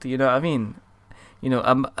called. You know what I mean?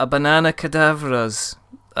 A banana cadavras,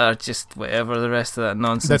 or just whatever the rest of that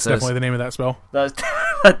nonsense That's is. definitely the name of that spell.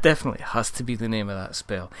 That definitely has to be the name of that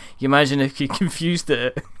spell. You imagine if you confused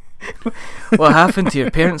it. What happened to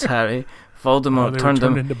your parents, Harry? Voldemort turned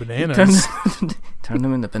them into bananas. Turned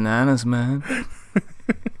them into bananas, man.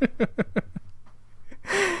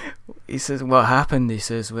 He says, what happened? He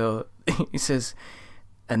says,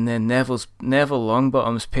 and then Neville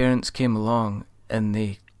Longbottom's parents came along and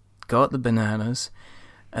they got the bananas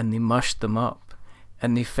and they mushed them up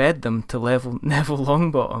and they fed them to Neville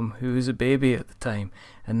Longbottom, who was a baby at the time,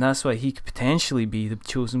 and that's why he could potentially be the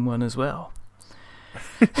chosen one as well.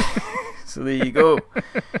 So there you go.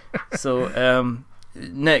 So,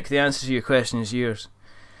 Nick, the answer to your question is yours.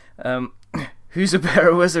 Who's a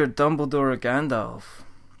better wizard, Dumbledore or Gandalf?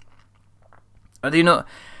 Are they not?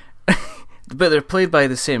 But they're played by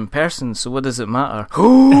the same person, so what does it matter?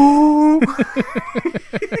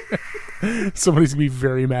 Somebody's gonna be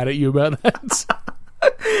very mad at you about that.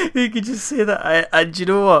 You could just say that. And you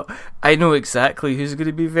know what? I know exactly who's going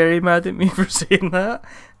to be very mad at me for saying that.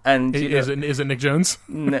 And is it Nick Jones?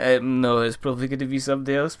 No, it's probably going to be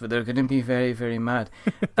somebody else, but they're going to be very, very mad.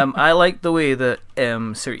 I like the way that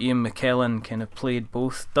Sir Ian McKellen kind of played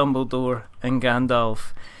both Dumbledore and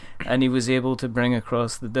Gandalf, and he was able to bring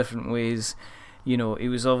across the different ways. You know, he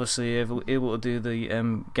was obviously able to do the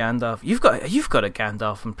Gandalf. You've got a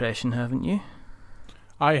Gandalf impression, haven't you?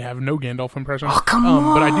 I have no Gandalf impression. Oh, come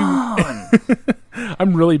on! But I do.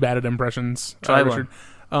 I'm really bad at impressions. Try Richard.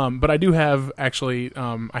 But I do have actually.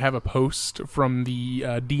 I have a post from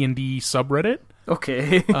the D&D subreddit.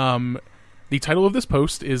 Okay. The title of this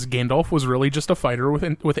post is "Gandalf was really just a fighter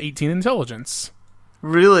with 18 intelligence."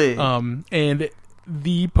 Really? And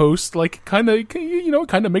the post kind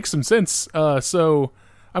of makes some sense. So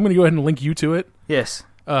I'm going to go ahead and link you to it. Yes.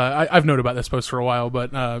 I've known about this post for a while,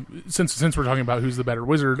 but since we're talking about who's the better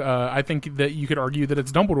wizard, I think that you could argue that it's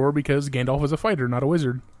Dumbledore because Gandalf is a fighter, not a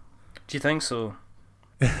wizard. Do you think so?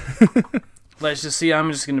 Let's just see.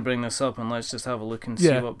 I'm just going to bring this up and let's just have a look and see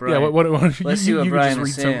what Brian. Yeah, what let's see what Brian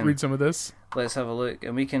is saying. Read some of this. Let's have a look,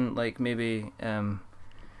 and we can maybe.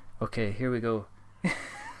 Okay, here we go.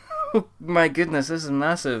 Oh, my goodness, this is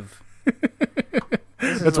massive.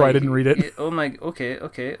 That's why I didn't read it. Oh my. Okay.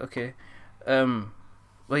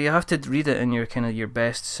 Well, you have to read it in your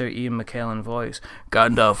best Sir Ian McKellen voice.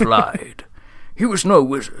 Gandalf lied. He was no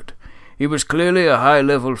wizard. He was clearly a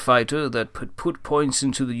high-level fighter that put points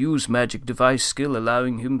into the use magic device skill,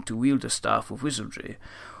 allowing him to wield a staff of wizardry.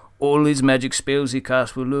 All his magic spells he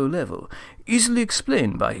cast were low-level, easily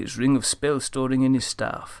explained by his ring of spell storing in his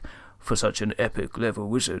staff. For such an epic-level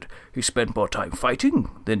wizard, he spent more time fighting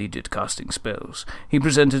than he did casting spells. He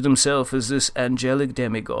presented himself as this angelic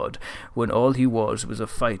demigod, when all he was a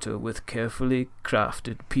fighter with carefully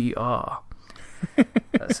crafted PR.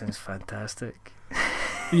 That sounds fantastic.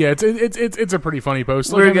 Yeah, it's a pretty funny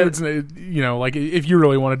post. If you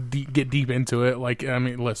really want to get deep into it,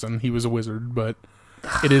 listen, he was a wizard, but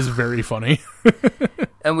it is very funny.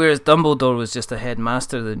 And whereas Dumbledore was just a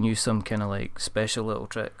headmaster that knew some kind of special little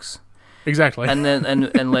tricks. Exactly. And then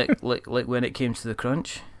and when it came to the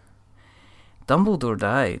crunch, Dumbledore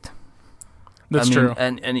died. That's true.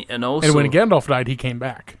 And also, and when Gandalf died, he came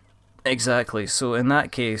back. Exactly. So in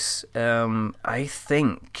that case, I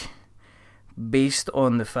think, based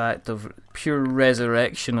on the fact of pure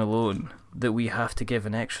resurrection alone, that we have to give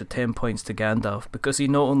an extra 10 points to Gandalf, because he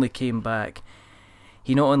not only came back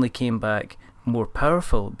more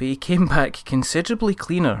powerful, but he came back considerably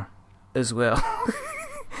cleaner as well.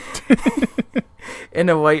 In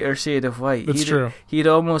a whiter shade of white. That's true. He'd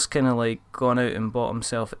almost kind of gone out and bought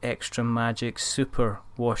himself extra magic super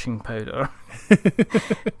washing powder.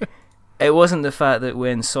 It wasn't the fact that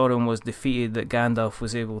when Sauron was defeated that Gandalf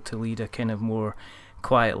was able to lead a kind of more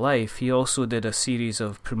quiet life. He also did a series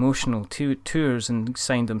of promotional tours and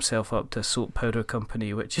signed himself up to a soap powder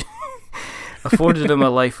company, which afforded him a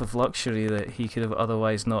life of luxury that he could have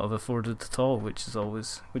otherwise not have afforded at all, which is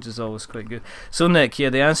always quite good. So Nick,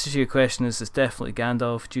 yeah, the answer to your question is it's definitely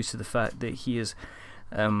Gandalf, due to the fact that he is,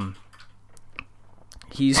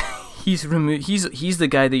 he's the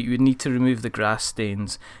guy that you would need to remove the grass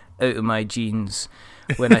stains out of my jeans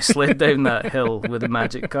when I slid down that hill with the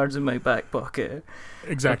magic cards in my back pocket.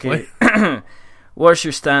 Exactly. Okay. What's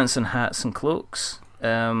your stance on hats and cloaks?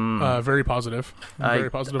 Very positive. Very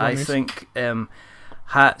positive. I think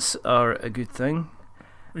hats are a good thing.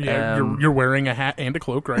 Yeah, you're wearing a hat and a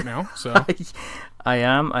cloak right now, so I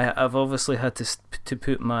am. I've obviously had to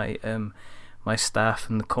put my my staff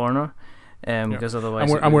in the corner, because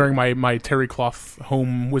otherwise I'm wearing my terry cloth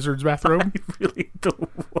home wizard's bathrobe. I really don't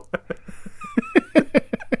want.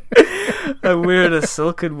 I'm wearing a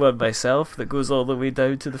silken one myself that goes all the way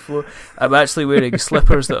down to the floor. I'm actually wearing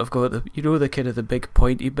slippers that have got the kind of the big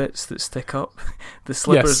pointy bits that stick up. The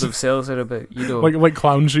slippers themselves are about like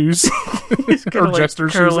clown shoes or jester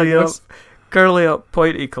shoes, I guess. Curly up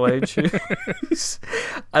pointy clown shoes.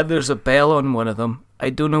 And there's a bell on one of them. I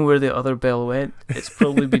don't know where the other bell went. It's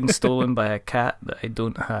probably been stolen by a cat that I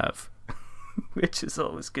don't have, which is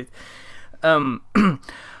always good.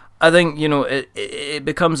 I think it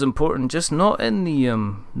becomes important, just not in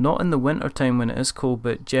the winter time when it is cold,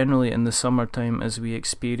 but generally in the summertime as we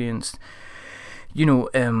experienced.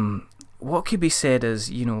 What could be said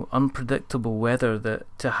as unpredictable weather, that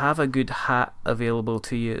to have a good hat available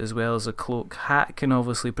to you as well as a cloak. Hat can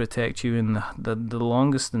obviously protect you in the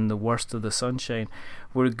longest and the worst of the sunshine,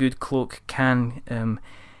 where a good cloak can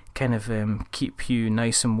kind of keep you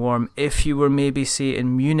nice and warm if you were maybe, say,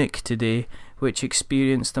 in Munich today, which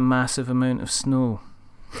experienced a massive amount of snow.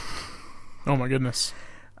 Oh my goodness.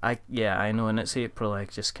 I know, and it's April. I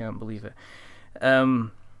just can't believe it.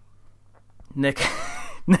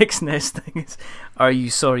 Nick's next thing is, are you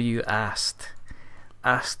sorry you asked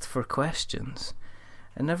for questions?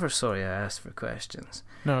 I never saw you ask for questions.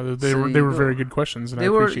 No, they were very good questions, and I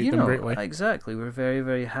appreciate them greatly. Exactly. We're very,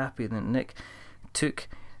 very happy that Nick took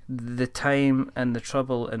the time and the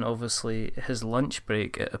trouble, and obviously his lunch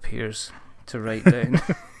break, it appears, to write down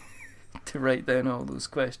all those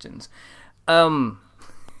questions. I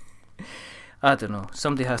don't know.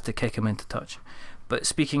 Somebody has to kick him into touch. But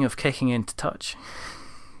speaking of kicking into touch,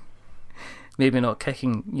 maybe not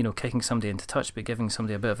kicking somebody into touch, but giving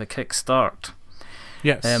somebody a bit of a kick start.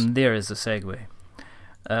 Yes. There is a segue.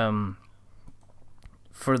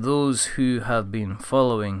 For those who have been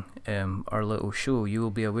following our little show, you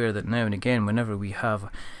will be aware that now and again, whenever we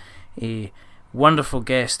have a wonderful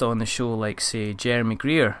guest on the show, like, say, Jeremy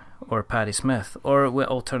Greer or Paddy Smith, or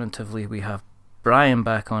alternatively, we have Brian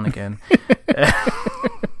back on again.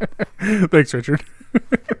 Thanks, Richard.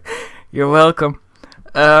 You're welcome.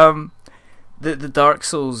 The Dark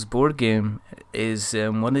Souls board game is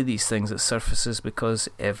one of these things that surfaces because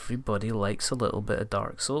everybody likes a little bit of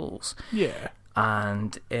Dark Souls. Yeah.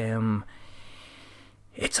 And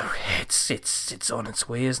it's on its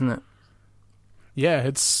way, isn't it? Yeah,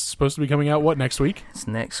 it's supposed to be coming out, next week? It's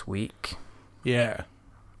next week. Yeah.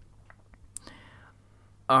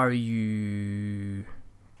 Are you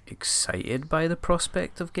excited by the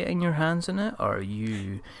prospect of getting your hands on it? Or are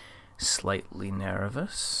you slightly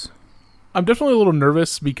nervous? I'm definitely a little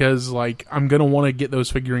nervous because, like, I'm going to want to get those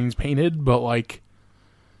figurines painted, but, like,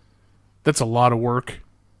 that's a lot of work.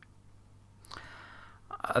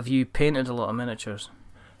 Have you painted a lot of miniatures?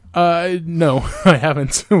 No, I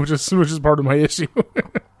haven't, which is part of my issue.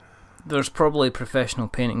 There's probably professional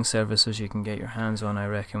painting services you can get your hands on, I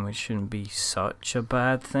reckon, which shouldn't be such a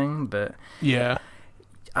bad thing, but... Yeah.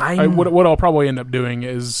 What I'll probably end up doing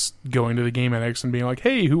is going to the Game Annex and being like,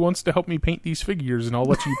 hey, who wants to help me paint these figures, and I'll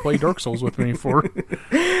let you play Dark Souls with me for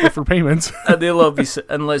payments. And they'll all be,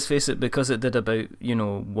 and let's face it, because it did about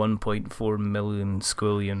 1.4 million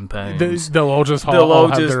squillion pounds, they'll all just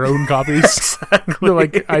have their own copies. Exactly. They're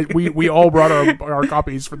like, we all brought our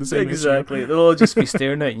copies for the same exactly. issue. They'll all just be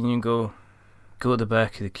staring at you and you go to the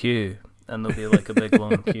back of the queue, and there'll be like a big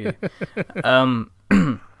long queue.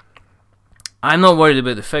 I'm not worried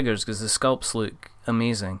about the figures because the sculpts look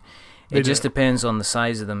amazing. It just depends on the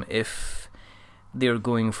size of them, if they're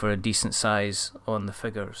going for a decent size on the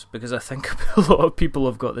figures. Because I think a lot of people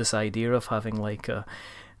have got this idea of having like a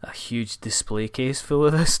huge display case full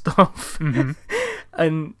of this stuff. Mm-hmm.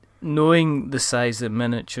 And knowing the size that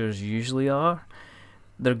miniatures usually are,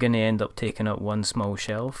 they're going to end up taking up one small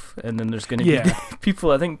shelf. And then there's going to be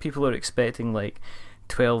people, I think people are expecting like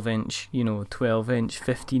 12-inch,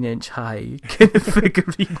 15-inch high kind of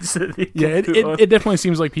figurines that they can put on. It definitely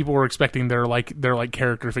seems like people were expecting their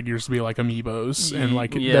character figures to be like amiibos, and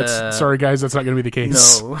that's sorry guys, that's not going to be the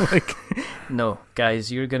case. No, no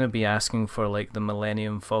guys, you're going to be asking for like the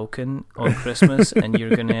Millennium Falcon on Christmas, and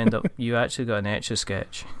you're going to end up you actually got an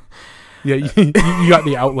Etch-a-Sketch. Yeah, you got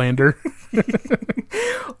the Outlander.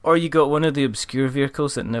 Or you got one of the obscure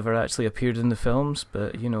vehicles that never actually appeared in the films,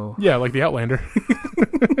 but Yeah, like the Outlander.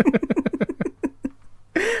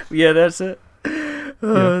 Yeah, that's it.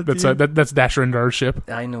 That's Dash Rendar's ship.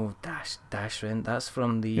 I know Dash Rend. That's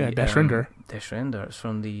from the Dash Rendar. Dash Rendar. It's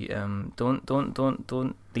from the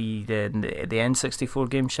the N64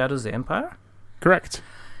 game Shadows of the Empire. Correct.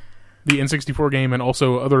 The N64 game, and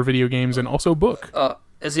also other video games, and also book.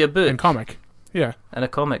 Is he a book and comic? Yeah, and a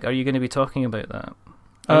comic. Are you going to be talking about that?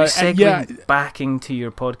 Are we segueing back into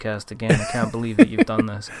your podcast again? I can't believe that you've done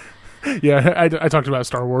this. Yeah, I talked about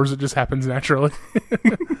Star Wars. It just happens naturally.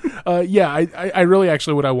 I really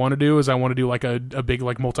actually what I want to do is I want to do like a big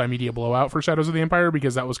like multimedia blowout for Shadows of the Empire,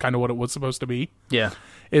 because that was kind of what it was supposed to be. Yeah,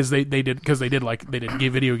 is they did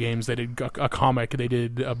video games, they did a comic, they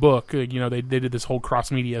did a book. They did this whole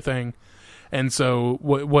cross media thing, and so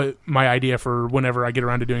what my idea for whenever I get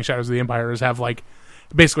around to doing Shadows of the Empire is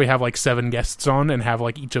basically have 7 guests on and have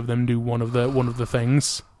like each of them do one of the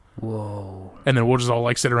things. Whoa. And then we'll just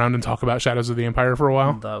all sit around and talk about Shadows of the Empire for a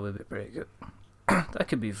while. That would be very good. That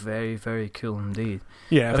could be very, very cool indeed.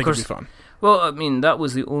 Yeah, I think it'd be fun. Well, I mean, that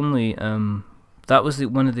was the only one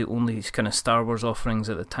of the only kind of Star Wars offerings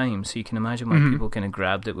at the time, so you can imagine why people kind of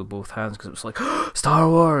grabbed it with both hands, because it was like, Star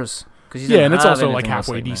Wars! And it's also like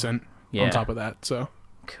halfway decent on top of that, so.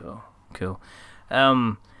 Cool. Yeah, that would be very good. Of course, well, I mean, that was the only one of the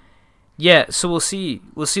only kind of Star Wars offerings at the time, so you can imagine why people kind of grabbed it with both hands, because it was like, Star Wars! Because he's halfway decent on top of that, so. Yeah, so we'll see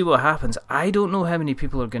what happens. I don't know how many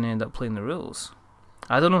people are going to end up playing the rules.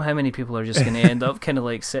 I don't know how many people are just going to end up kind of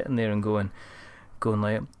like sitting there and going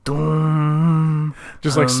like, Doom,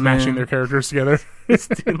 just like smashing their characters together, it's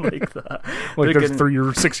doing like that. Like they're 3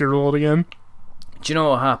 or 6 year old again. Do you know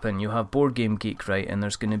what will happen? You'll have Board Game Geek, right? And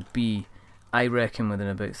there's going to be, I reckon, within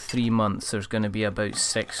about 3 months, there's going to be about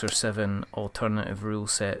 6 or 7 alternative rule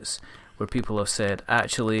sets where people have said,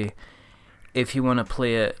 actually, if you want to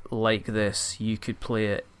play it like this, you could play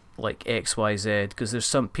it like XYZ, because there's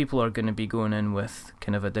some people are going to be going in with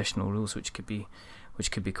kind of additional rules, which could be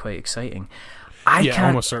quite exciting.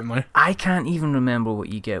 Almost certainly. I can't even remember what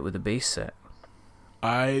you get with the base set.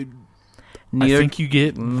 I think you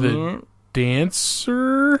get the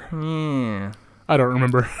dancer. Yeah. I don't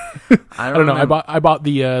remember. I don't know. I bought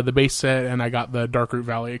the base set and I got the Darkroot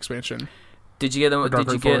Valley expansion. Did you get the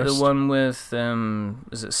get the one with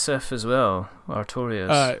is it Sif as well?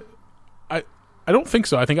 Artorias? I don't think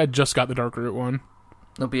so. I think I just got the Darkroot one.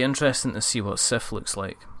 It'll be interesting to see what Sif looks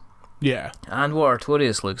like. Yeah. And what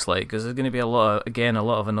Artorias looks like, because there's going to be a lot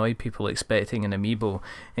of annoyed people expecting an amiibo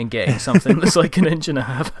and getting something that's like an inch and a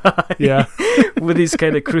half high. Yeah. With his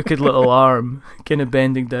kind of crooked little arm kind of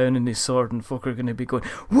bending down in his sword, and folk are going to be going,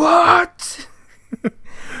 "What?"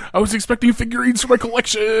 I was expecting figurines for my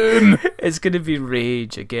collection. It's going to be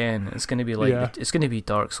rage again. It's going to be like it's going to be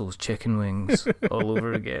Dark Souls chicken wings all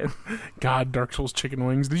over again. God, Dark Souls chicken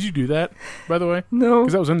wings. Did you do that, by the way? No,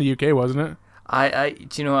 because that was in the UK, wasn't it?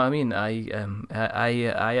 Do you know what I mean?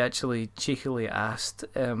 I actually cheekily asked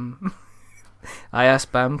I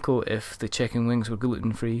asked Bamco if the chicken wings were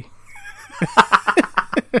gluten free.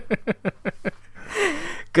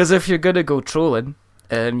 Because if you're gonna go trolling,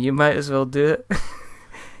 you might as well do it.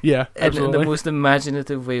 Yeah, in the most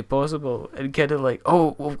imaginative way possible, and kind of like,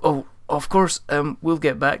 oh, of course, we'll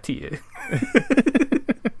get back to you.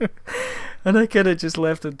 And I kind of just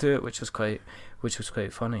left them to it, which was quite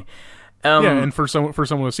funny. And for someone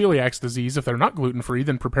with celiac disease, if they're not gluten free,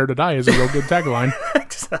 then prepare to die is a real good tagline.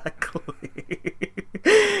 Exactly.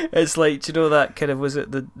 It's like, do you know that kind of, was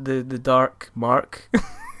it the dark mark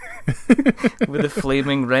with the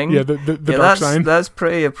flaming ring? Yeah, the dark sign. That's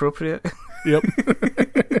pretty appropriate. Yep.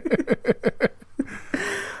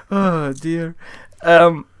 Oh dear.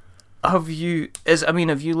 Have you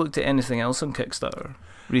looked at anything else on Kickstarter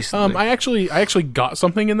recently? I actually got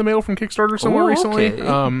something in the mail from Kickstarter somewhere recently.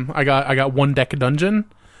 I got One Deck Dungeon,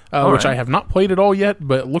 which I have not played at all yet,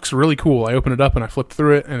 but it looks really cool. I opened it up and I flipped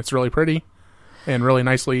through it, and it's really pretty and really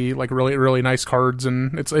nicely, like really really nice cards,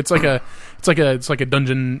 and it's like a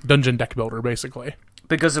dungeon deck builder basically.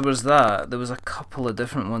 Because there was a couple of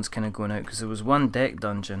different ones kind of going out, because there was One Deck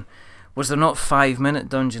Dungeon. Was there not 5-minute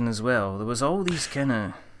dungeon as well? There was all these kind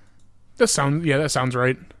of. That sounds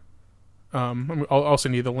right. I'll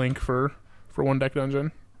send you the link for One Deck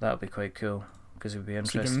Dungeon. That would be quite cool, because we'd be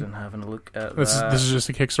interested in having a look at this. This is just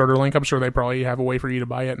a Kickstarter link. I'm sure they probably have a way for you to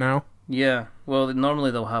buy it now. Yeah, well,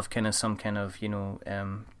 normally they'll have kind of some kind of,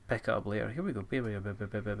 pick it up later. Here we go.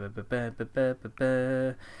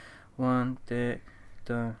 One Deck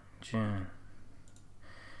Dungeon.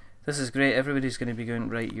 This is great. Everybody's going to be going,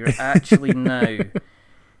 right, you're actually now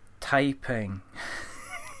typing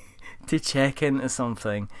to check into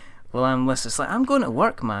something. Well, I'm listening. It's like, I'm going to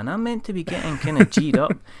work, man. I'm meant to be getting kind of G'd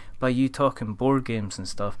up by you talking board games and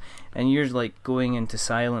stuff, and you're like going into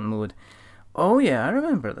silent mode. Oh yeah, I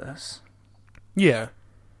remember this. Yeah.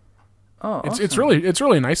 Oh, it's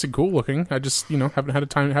really nice and cool looking. I just haven't had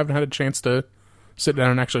a chance to sit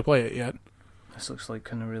down and actually play it yet. This looks like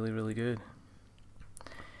kind of really really good.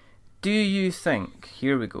 Do you think?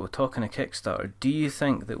 Here we go. Talking of Kickstarter. Do you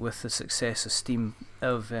think that with the success of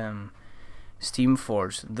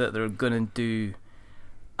Steamforged, that they're going to do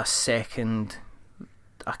a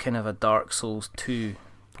kind of a Dark Souls 2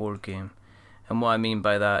 board game? And what I mean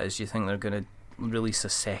by that is, you think they're going to release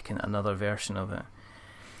another version of it?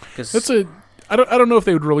 I don't know if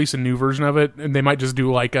they would release a new version of it, and they might just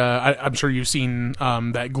do like I'm sure you've seen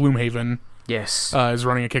that Gloomhaven. Yes, is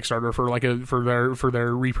running a Kickstarter for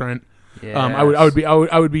their reprint. Yes. I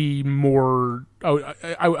would be more.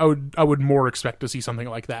 I would more expect to see something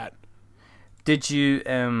like that. Did you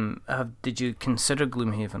consider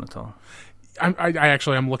Gloomhaven at all?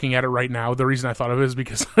 I'm looking at it right now. The reason I thought of it is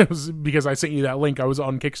because I sent you that link. I was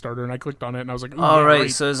on Kickstarter and I clicked on it and I was like, all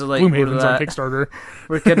right. So is it like Gloomhaven's on Kickstarter?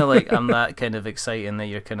 We're kind of like, I'm that kind of exciting that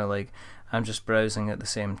you're kind of like, I'm just browsing at the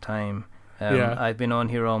same time. Yeah. I've been on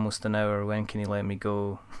here almost an hour. When can you let me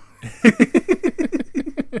go?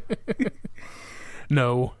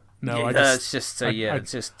 No. No, it's just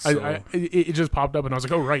it's just. So... it just popped up, and I was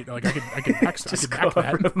like, "Oh right, like I could hack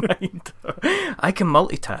that." Reminder. I can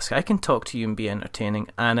multitask. I can talk to you and be entertaining,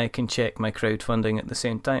 and I can check my crowdfunding at the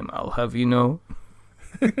same time. I'll have you know.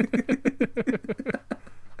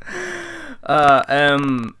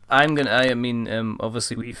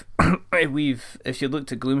 Obviously we've if you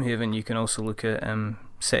looked at Gloomhaven, you can also look at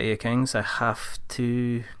City of Kings. I have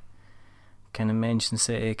to kind of mention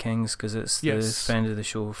City of Kings because it's the friend of the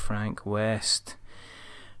show, Frank West,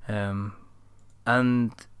 and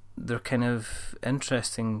they're kind of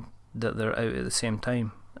interesting that they're out at the same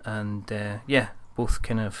time, and both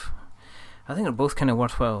kind of, I think they're both kind of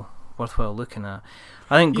worthwhile looking at.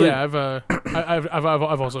 I think I've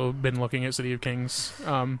also been looking at City of Kings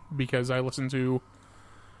because I listened to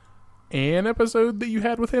an episode that you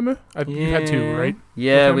had with him. You had two, right?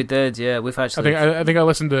 Yeah, we did. Yeah, we've actually. I think I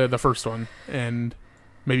listened to the first one and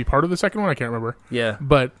maybe part of the second one. I can't remember. Yeah,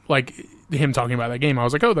 but like him talking about that game, I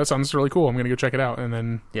was like, oh, that sounds really cool. I'm gonna go check it out. And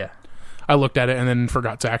then I looked at it and then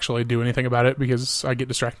forgot to actually do anything about it because I get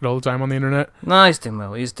distracted all the time on the internet. No, he's doing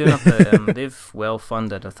well. He's doing up the. They've well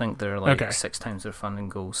funded. I think they're like 6 times their funding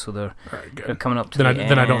goals, so they're coming up to.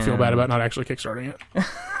 Then I don't feel bad about not actually kickstarting it.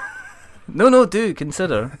 No, do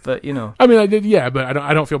consider, but you know. I mean, I did, but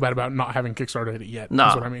I don't feel bad about not having kickstarted it yet. No,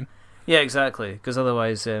 that's what I mean. Yeah, exactly. Because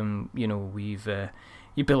otherwise, we've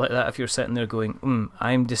you'd be like that if you're sitting there going,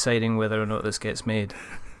 I'm deciding whether or not this gets made.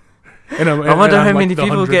 I wonder how many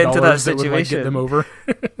people get into that situation. Would, get them over.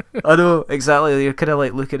 I know, exactly. You're kind of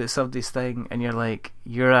like looking at somebody's thing, and you're like,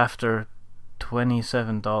 you're after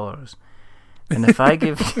 $27, and if I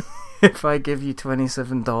give you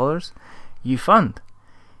 $27, you fund.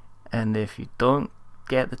 And if you don't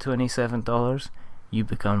get the $27, you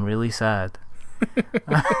become really sad.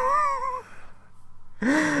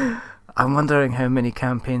 I'm wondering how many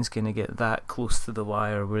campaigns going to get that close to the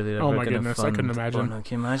wire where they're oh my going goodness, to fund. I couldn't imagine. No,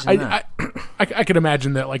 can you imagine that? I could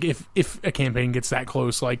imagine that, like, if a campaign gets that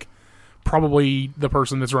close, like, probably the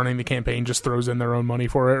person that's running the campaign just throws in their own money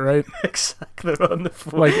for it, right? Exactly. They're on the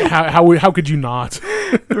phone. Like, how could you not?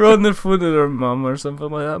 They're on the phone to their mum or something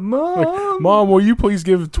like that. Mom, will you please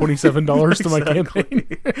give $27 to my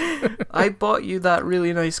campaign? I bought you that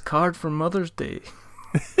really nice card for Mother's Day.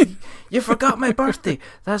 You forgot my birthday.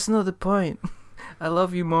 That's not the point. I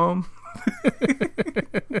love you, Mom.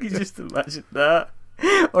 You just imagine that.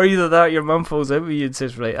 Or either that or your mum falls out with you and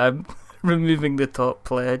says, right, I'm removing the top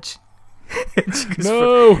pledge. She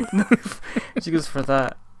goes, for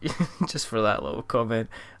that. Just for that little comment.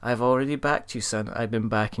 I've already backed you, son. I've been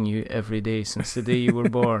backing you every day since the day you were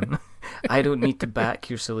born. I don't need to back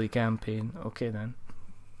your silly campaign. Okay then.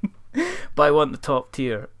 But I want the top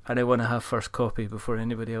tier, and I want to have first copy before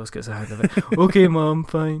anybody else gets a hand of it. Okay, Mom,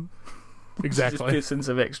 fine. Exactly. Just puts in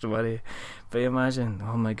some extra money. But imagine,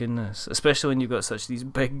 oh my goodness, especially when you've got such these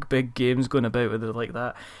big games going about with it like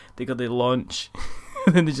that. They launch,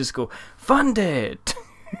 and then they just go, funded!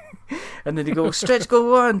 And then they go, stretch goal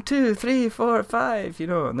 1, 2, 3, 4, 5,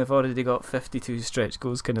 and they've already got 52 stretch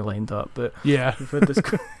goals kind of lined up. But yeah,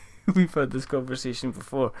 we've had this conversation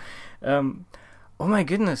before. Oh my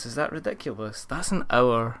goodness, is that ridiculous? That's an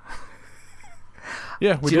hour.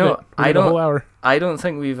 Yeah, we did it. We did a whole hour. I don't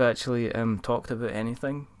think we've actually talked about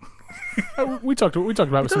anything. we talked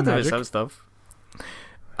about some magic. Some stuff.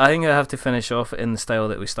 I think I have to finish off in the style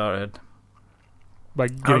that we started. By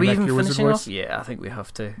getting back to your wizard voice? Yeah, I think we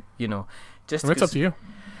have to. Just. It's up to you.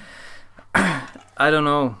 I don't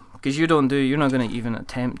know. Because you're not going to even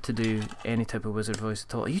attempt to do any type of wizard voice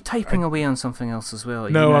at all. Are you typing away on something else as well?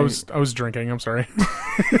 No, I was drinking. I'm sorry.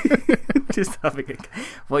 Just having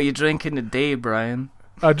what are you drinking today, Brian?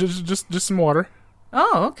 Just some water.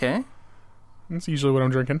 Oh, okay. That's usually what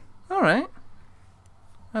I'm drinking. All right.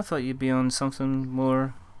 I thought you'd be on something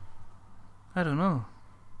more. I don't know.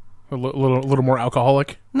 A little more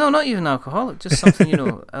alcoholic. No, not even alcoholic. Just something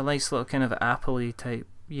a nice little kind of appley type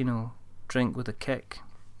drink with a kick.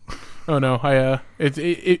 Oh no, if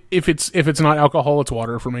it's not alcohol, it's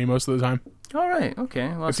water for me most of the time. All right, okay.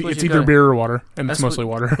 Well, it's either beer or water, and it's mostly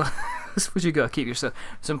water. That's what you got to keep yourself.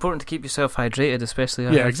 It's important to keep yourself hydrated, especially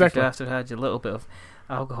exactly. after had your little bit of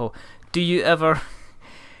alcohol. Do you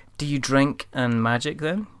drink and magic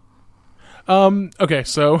then? Okay,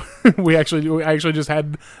 so I actually just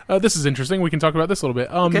had. This is interesting. We can talk about this a little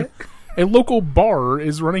bit. Okay. A local bar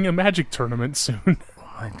is running a magic tournament soon.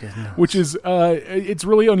 My goodness. Which is it's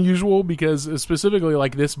really unusual because specifically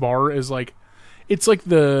like this bar is like it's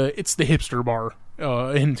the hipster bar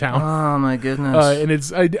in town. Oh my goodness! And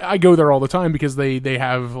it's I go there all the time because they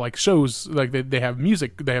have like shows, like they have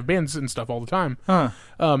music, they have bands and stuff all the time.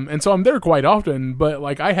 And so I'm there quite often, but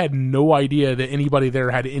like I had no idea that anybody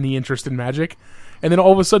there had any interest in Magic. And then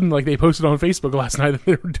all of a sudden, like they posted on Facebook last night that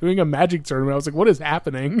they were doing a Magic tournament. I was like, what is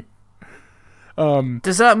happening?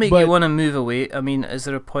 Does that make you want to move away? I mean, is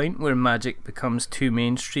there a point where Magic becomes too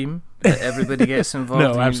mainstream that everybody gets involved?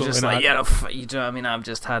 No, and absolutely just not. Like, yeah, you know, I mean, I've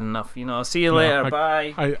just had enough. You know, I'll see you later.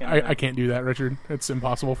 Bye. I can't do that, Richard. It's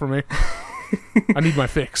impossible for me. I need my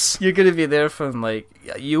fix. You're going to be there from like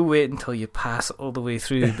you wait until you pass all the way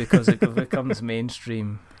through because it becomes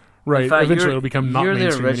mainstream. Right. In fact, eventually, it'll become not mainstream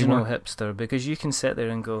You're the original anymore. hipster because you can sit there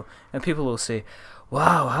and go, and people will say,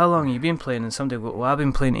 "Wow, how long have you been playing?" And somebody will go, "Well, I've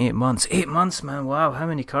been playing 8 months." 8 months, man! Wow, how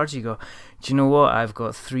many cards you got? Do you know what? I've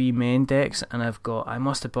got 3 main decks, and I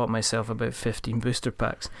must have bought myself about 15 booster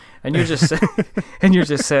packs. And you're just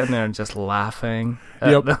sitting there and just laughing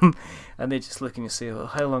at them, and they just look and you say, "Well,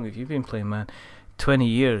 how long have you been playing, man?" 20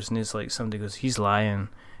 years, and it's like somebody goes, "He's lying."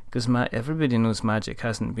 Because everybody knows Magic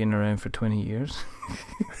hasn't been around for 20 years.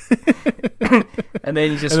 And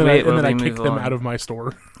then you just wait while they move on. And then I kick them out of my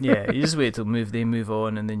store. Yeah, you just wait till they move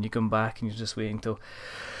on, and then you come back and you're just waiting till,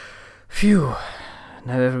 phew,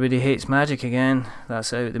 now everybody hates Magic again.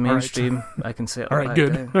 That's out the mainstream. Right. I can say it all right,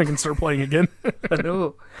 good. Down. I can start playing again. I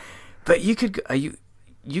know. But you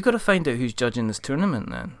got to find out who's judging this tournament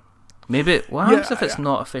then. Maybe, what happens if it's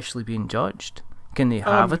not officially being judged? Can they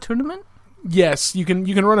have a tournament? Yes, you can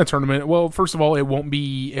run a tournament. Well, first of all, it won't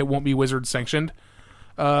be Wizards sanctioned,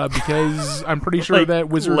 because I'm pretty sure that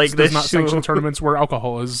Wizards does not sanction tournaments where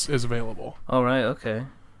alcohol is available. All right, okay.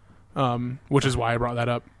 Which is why I brought that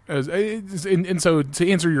up. And so to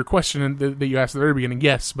answer your question that you asked at the very beginning,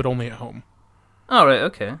 yes, but only at home. All right,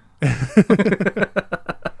 okay.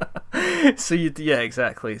 So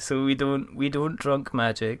exactly. So we don't drunk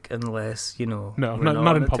Magic unless no, we're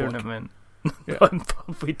not in public. Tournament.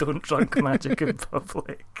 We don't drunk Magic in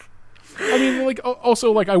public. I mean, like,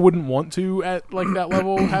 also, like, I wouldn't want to at like that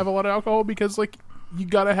level have a lot of alcohol because, like, you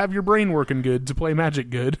gotta have your brain working good to play Magic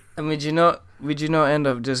good. And would you not end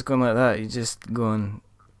up just going like that?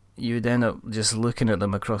 You would end up just looking at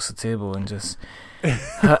them across the table and just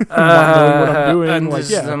not knowing what I'm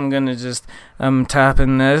doing. I'm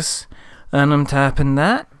tapping this and I'm tapping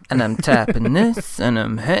that. And I'm tapping this, and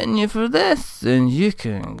I'm hitting you for this, and you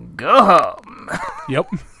can go home. Yep,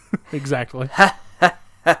 exactly. And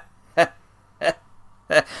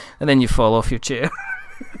then you fall off your chair.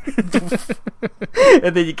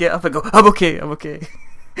 And then you get up and go, I'm okay.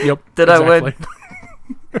 Yep. Did I win?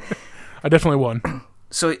 I definitely won.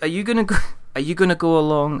 So are you gonna go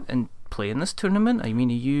along and play in this tournament? I mean,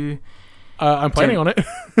 are you... I'm planning on it.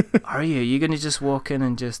 Are you? Are you going to just walk in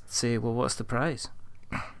and just say, well, what's the prize?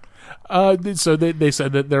 So they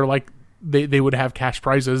said that they're like they would have cash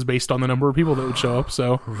prizes based on the number of people that would show up.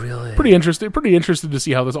 So really, pretty interested to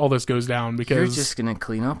see how all this goes down. Because you're just gonna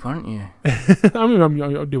clean up, aren't you? I mean,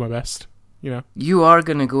 I'll do my best. You are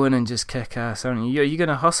gonna go in and just kick ass, aren't you? You're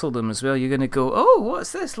gonna hustle them as well. You're gonna go, oh,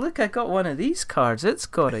 what's this? Look, I got one of these cards. It's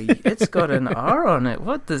got an R on it.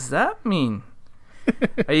 What does that mean?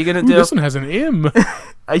 Are you gonna do? This one has an M.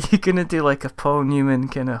 Are you gonna do like a Paul Newman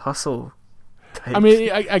kind of hustle? I mean,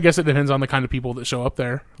 I guess it depends on the kind of people that show up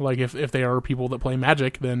there. Like, if they are people that play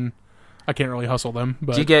Magic, then I can't really hustle them.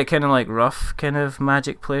 But do you get kind of like rough kind of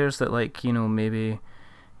Magic players that like, maybe,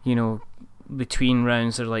 between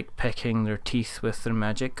rounds they're like picking their teeth with their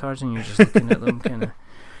Magic cards and you're just looking at them kind of,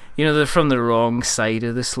 they're from the wrong side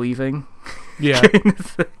of the sleeving. Yeah.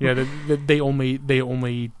 Yeah, they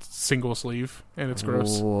only single sleeve and it's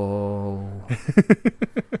gross. Whoa.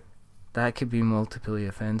 That could be multiply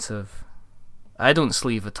offensive. I don't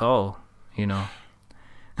sleeve at all,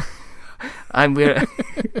 I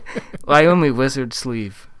only wizard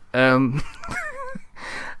sleeve. No,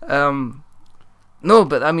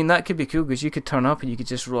 but I mean that could be cool because you could turn up and you could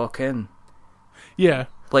just rock in. Yeah,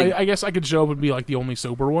 like I guess I could show up and be like the only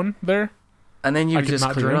sober one there, and then I could just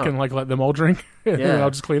not clean drink up. and like let them all drink. And then I'll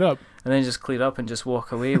just clean up, and then just clean up and just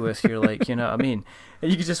walk away with your like, you know what I mean? And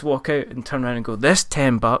you could just walk out and turn around and go, "This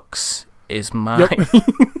 $10 is mine." Yep.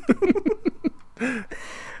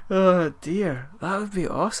 Oh dear, that would be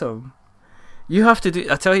awesome. You have to do.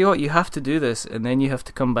 I tell you what, you have to do this, and then you have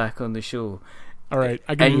to come back on the show. All right,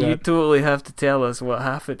 I can do that. And you totally have to tell us what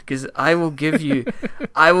happened, because I will give you,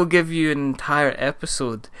 an entire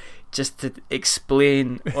episode just to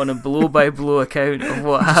explain on a blow-by-blow account of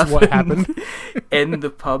what happened in the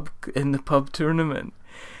pub tournament.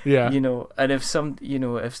 Yeah. And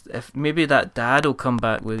if maybe that dad will come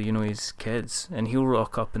back with, his kids, and he'll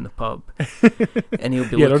rock up in the pub, and he'll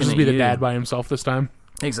be it'll just be the dad by himself this time.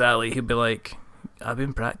 Exactly. He'll be like, I've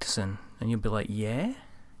been practicing, and you'll be like, yeah.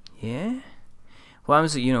 What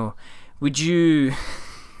happens? Would you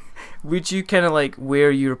kind of like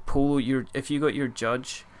wear your if you got your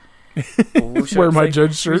judge polo shirt, wear my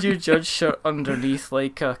judge shirt? Would your judge shirt underneath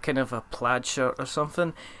like a kind of a plaid shirt or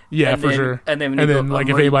something? Yeah, for sure. And then like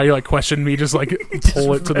if anybody like questioned me, just like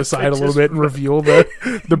pull it to the side a little bit and reveal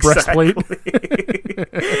the breastplate.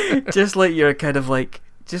 just like you're kind of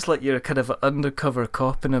an undercover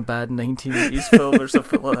cop in a bad 1980s film or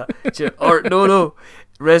something like that. Or no,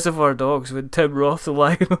 Reservoir Dogs with Tim Roth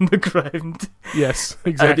lying on the ground. Yes,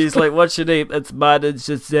 exactly. And he's like, "What's your name?" "It's Madden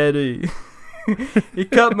Shazeri." "He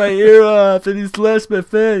cut my ear off and he slashed my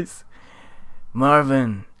face."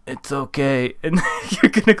 "Marvin, it's okay." And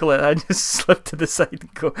you're gonna go like, I just slip to the side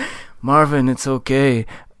and go, "Marvin, it's okay.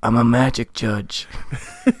 I'm a magic judge."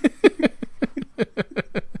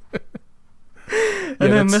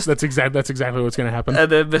 And then that's exactly what's going to happen.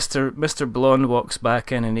 And then Mr. Blonde walks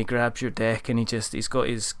back in and he grabs your deck and he's got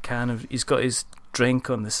his drink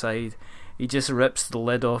on the side. He just rips the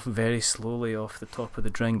lid off very slowly off the top of the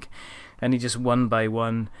drink, and he just one by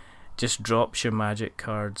one just drops your magic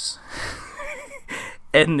cards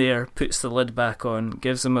in there, puts the lid back on,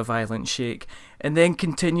 gives them a violent shake, and then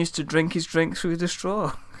continues to drink his drink through the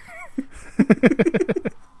straw.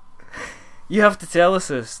 You have to tell us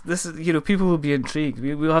this. This is, people will be intrigued.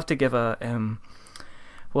 We'll have to give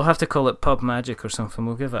we'll have to call it Pub Magic or something.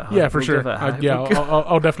 We'll give it a Yeah, for sure.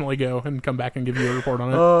 I'll definitely go and come back and give you a report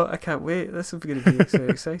on it. Oh, I can't wait. This is going to be so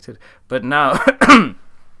excited. But now,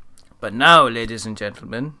 ladies and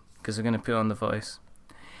gentlemen, because we're going to put on the voice.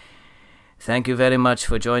 Thank you very much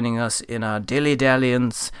for joining us in our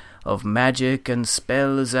dilly-dalliance of magic and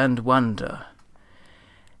spells and wonder.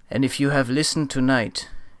 And if you have listened tonight,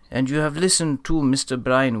 and you have listened to Mr.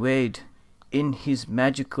 Brian Wade in his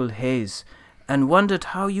magical haze, and wondered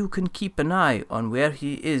how you can keep an eye on where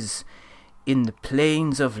he is in the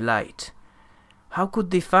planes of light, how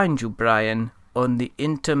could they find you, Brian, on the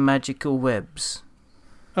intermagical webs?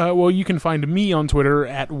 Well, you can find me on Twitter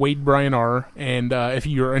at WadeBrianR, and if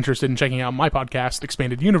you're interested in checking out my podcast,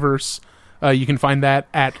 Expanded Universe, you can find that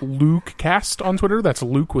at LukeCast on Twitter. That's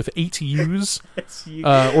Luke with 8 U's.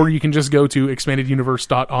 Or you can just go to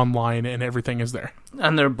expandeduniverse.online and everything is there.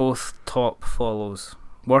 And they're both top follows.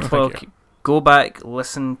 Worthwhile. Go back,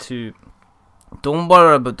 listen to. Don't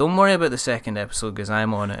worry about the second episode because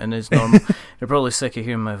I'm on it and it's normal. You're probably sick of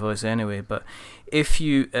hearing my voice anyway. But if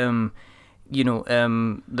you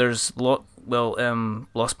there's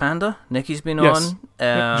Lost Panda. Nikki's been on.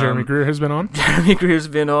 Jeremy Greer has been on. Jeremy Greer's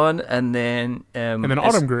been on, and then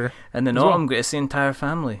Autumn Greer. And then Autumn Greer. It's the entire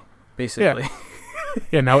family, basically.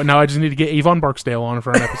 Yeah. Now I just need to get Avon Barksdale on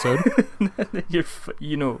for an episode.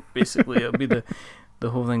 Basically it'll be the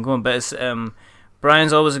whole thing going. But it's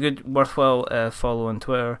Brian's always a good, worthwhile follow on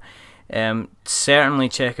Twitter. Certainly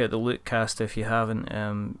check out the LukeCast if you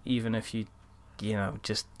haven't. Even if you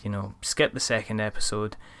skip the second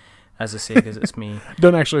episode. As I say, because it's me.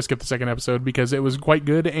 Don't actually skip the second episode because it was quite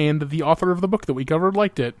good, and the author of the book that we covered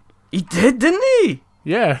liked it. He did, didn't he?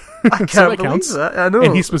 Yeah, I can't believe that. I know.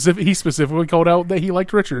 And he specifically called out that he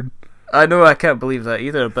liked Richard. I know. I can't believe that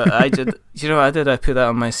either. But I did. I put that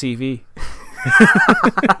on my CV.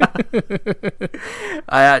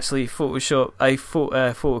 I actually photo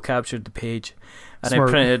captured the page, and Smart.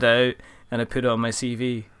 I printed it out and I put it on my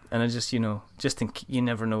CV. And I just, you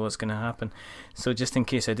never know what's going to happen. So just in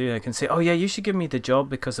case I do, I can say, "Oh yeah, you should give me the job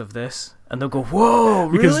because of this," and they'll go, "Whoa,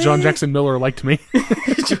 really?" Because John Jackson Miller liked me.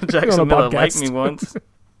 John Jackson Miller liked me once.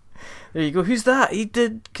 There you go. Who's that? He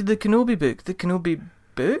did the Kenobi book. The Kenobi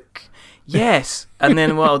book? Yes. And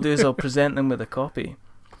then what I'll do is I'll present them with a copy.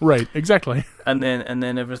 Right. Exactly. And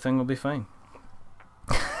then everything will be fine.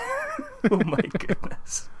 Oh my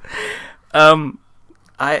goodness.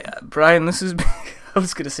 Brian, this has been. I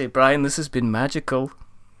was going to say, Brian, this has been magical.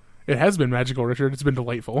 It has been magical, Richard. It's been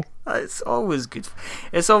delightful. It's always good.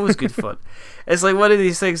 It's always good fun. It's like one of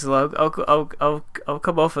these things. I'll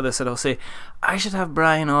come off of this and I'll say, I should have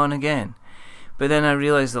Brian on again. But then I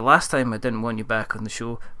realised the last time I didn't want you back on the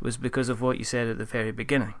show was because of what you said at the very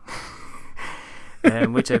beginning,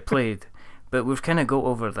 which I played. But we've kind of got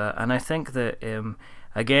over that. And I think that,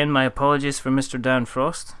 again, my apologies for Mr. Dan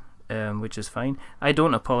Frost. Which is fine. I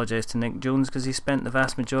don't apologise to Nick Jones because he spent the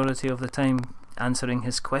vast majority of the time answering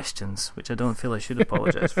his questions, which I don't feel I should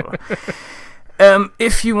apologise for.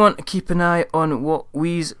 If you want to keep an eye on what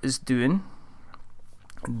Wheeze is doing,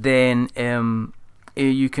 then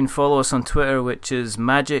you can follow us on Twitter, which is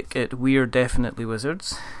magic at We're Definitely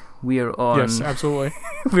Wizards. We are on. Yes, absolutely.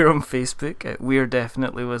 We're on Facebook at We're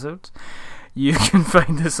Definitely Wizards. You can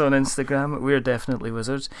find us on Instagram at We're Definitely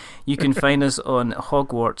Wizards. You can find us on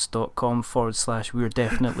hogwarts.com/We're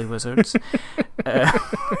Definitely Wizards.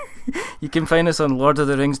 You can find us on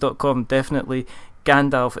lordoftherings.com. Definitely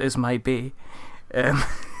Gandalf is my bae.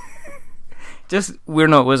 Just We're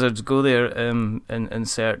Not Wizards. Go there and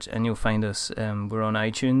search, and you'll find us. We're on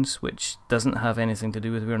iTunes, which doesn't have anything to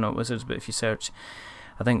do with We're Not Wizards, but if you search,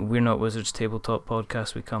 I think We're Not Wizards Tabletop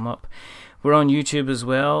Podcast, we come up. We're on YouTube as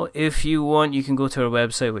well. If you want, you can go to our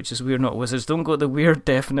website, which is We're Not Wizards. Don't go to We're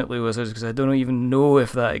Definitely Wizards, because I don't even know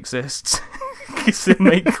if that exists. Because it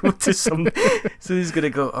might go to some... So he's going to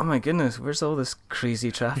go, oh my goodness, where's all this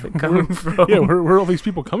crazy traffic coming from? Yeah, where are all these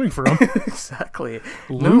people coming from? Exactly.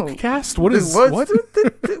 Lucecast? What?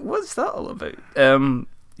 What's that all about?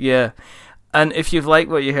 Yeah. And if you've liked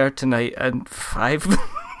what you heard tonight, and 5...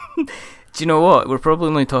 Do you know what? We're probably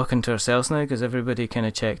only talking to ourselves now, because everybody kind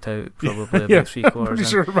of checked out probably about 3 quarters. I'm pretty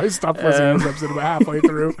sure everybody stopped listening to this episode about halfway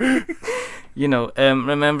through.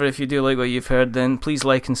 Remember, if you do like what you've heard, then please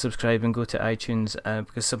like and subscribe and go to iTunes,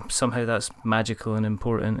 because somehow that's magical and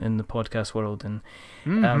important in the podcast world. And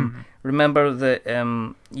remember that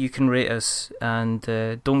you can rate us, and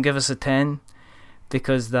don't give us a 10,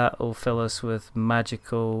 because that will fill us with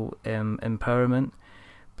magical empowerment.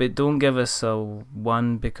 But don't give us a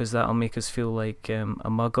 1, because that'll make us feel like a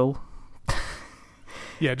muggle.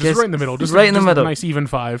 Yeah, just right in the middle. Just right in the middle. A nice even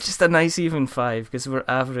 5. Just a nice even 5, because we're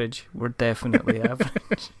average. We're definitely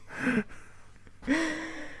average.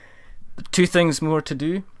 2 things more to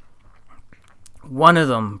do. One of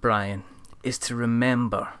them, Brian, is to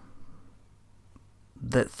remember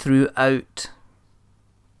that throughout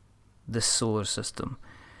the solar system,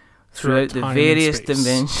 throughout the various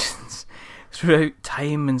dimensions, throughout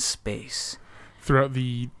time and space, throughout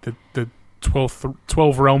the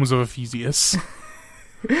 12 realms of Ephesius,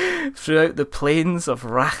 throughout the plains of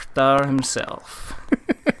Rakhdar himself,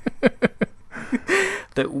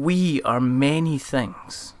 that we are many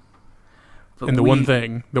things. But and the one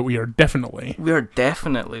thing that we are definitely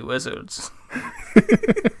wizards.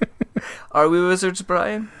 Are we wizards,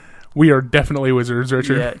 Brian? We are definitely wizards,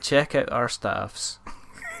 Richard. Yeah, check out our staffs.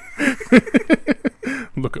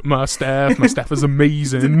 Look at my staff. My staff is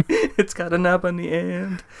amazing. It's got a nub on the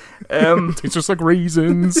end. It's just like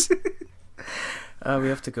raisins. We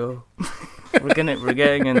have to go. We're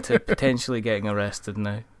getting into potentially getting arrested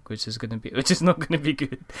now, which is not going to be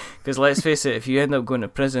good. Because let's face it, if you end up going to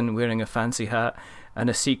prison wearing a fancy hat and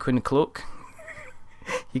a sequin cloak,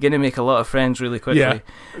 you're going to make a lot of friends really quickly.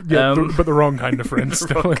 Yeah, but the wrong kind of friends.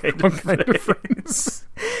 wrong kind of friends.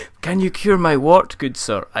 Can you cure my wart, good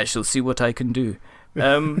sir? I shall see what I can do.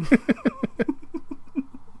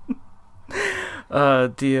 Oh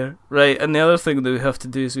dear. Right, and the other thing that we have to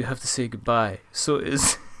do is we have to say goodbye. So I'm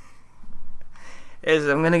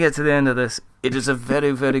going to get to the end of this. It is a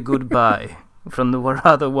very, very goodbye from the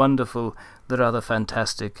rather wonderful, the rather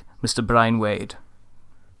fantastic Mr. Brian Wade.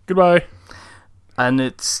 Goodbye. And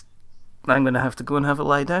I'm going to have to go and have a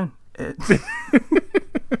lie down.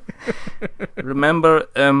 Remember,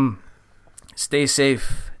 stay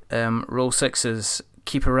safe, roll 6s,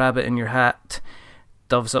 keep a rabbit in your hat,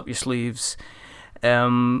 doves up your sleeves,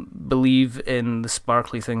 believe in the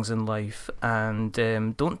sparkly things in life, and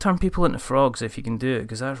don't turn people into frogs if you can do it,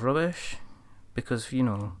 because that's rubbish. Because,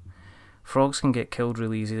 frogs can get killed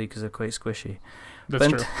really easily because they're quite squishy. That's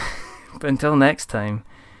true. But until next time,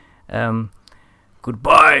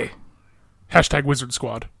 goodbye. #Wizard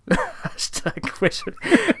Squad. #Wizard.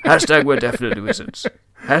 # we're definitely wizards.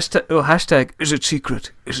 Hashtag is it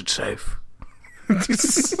secret? Is it safe?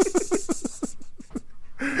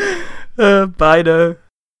 Bye now.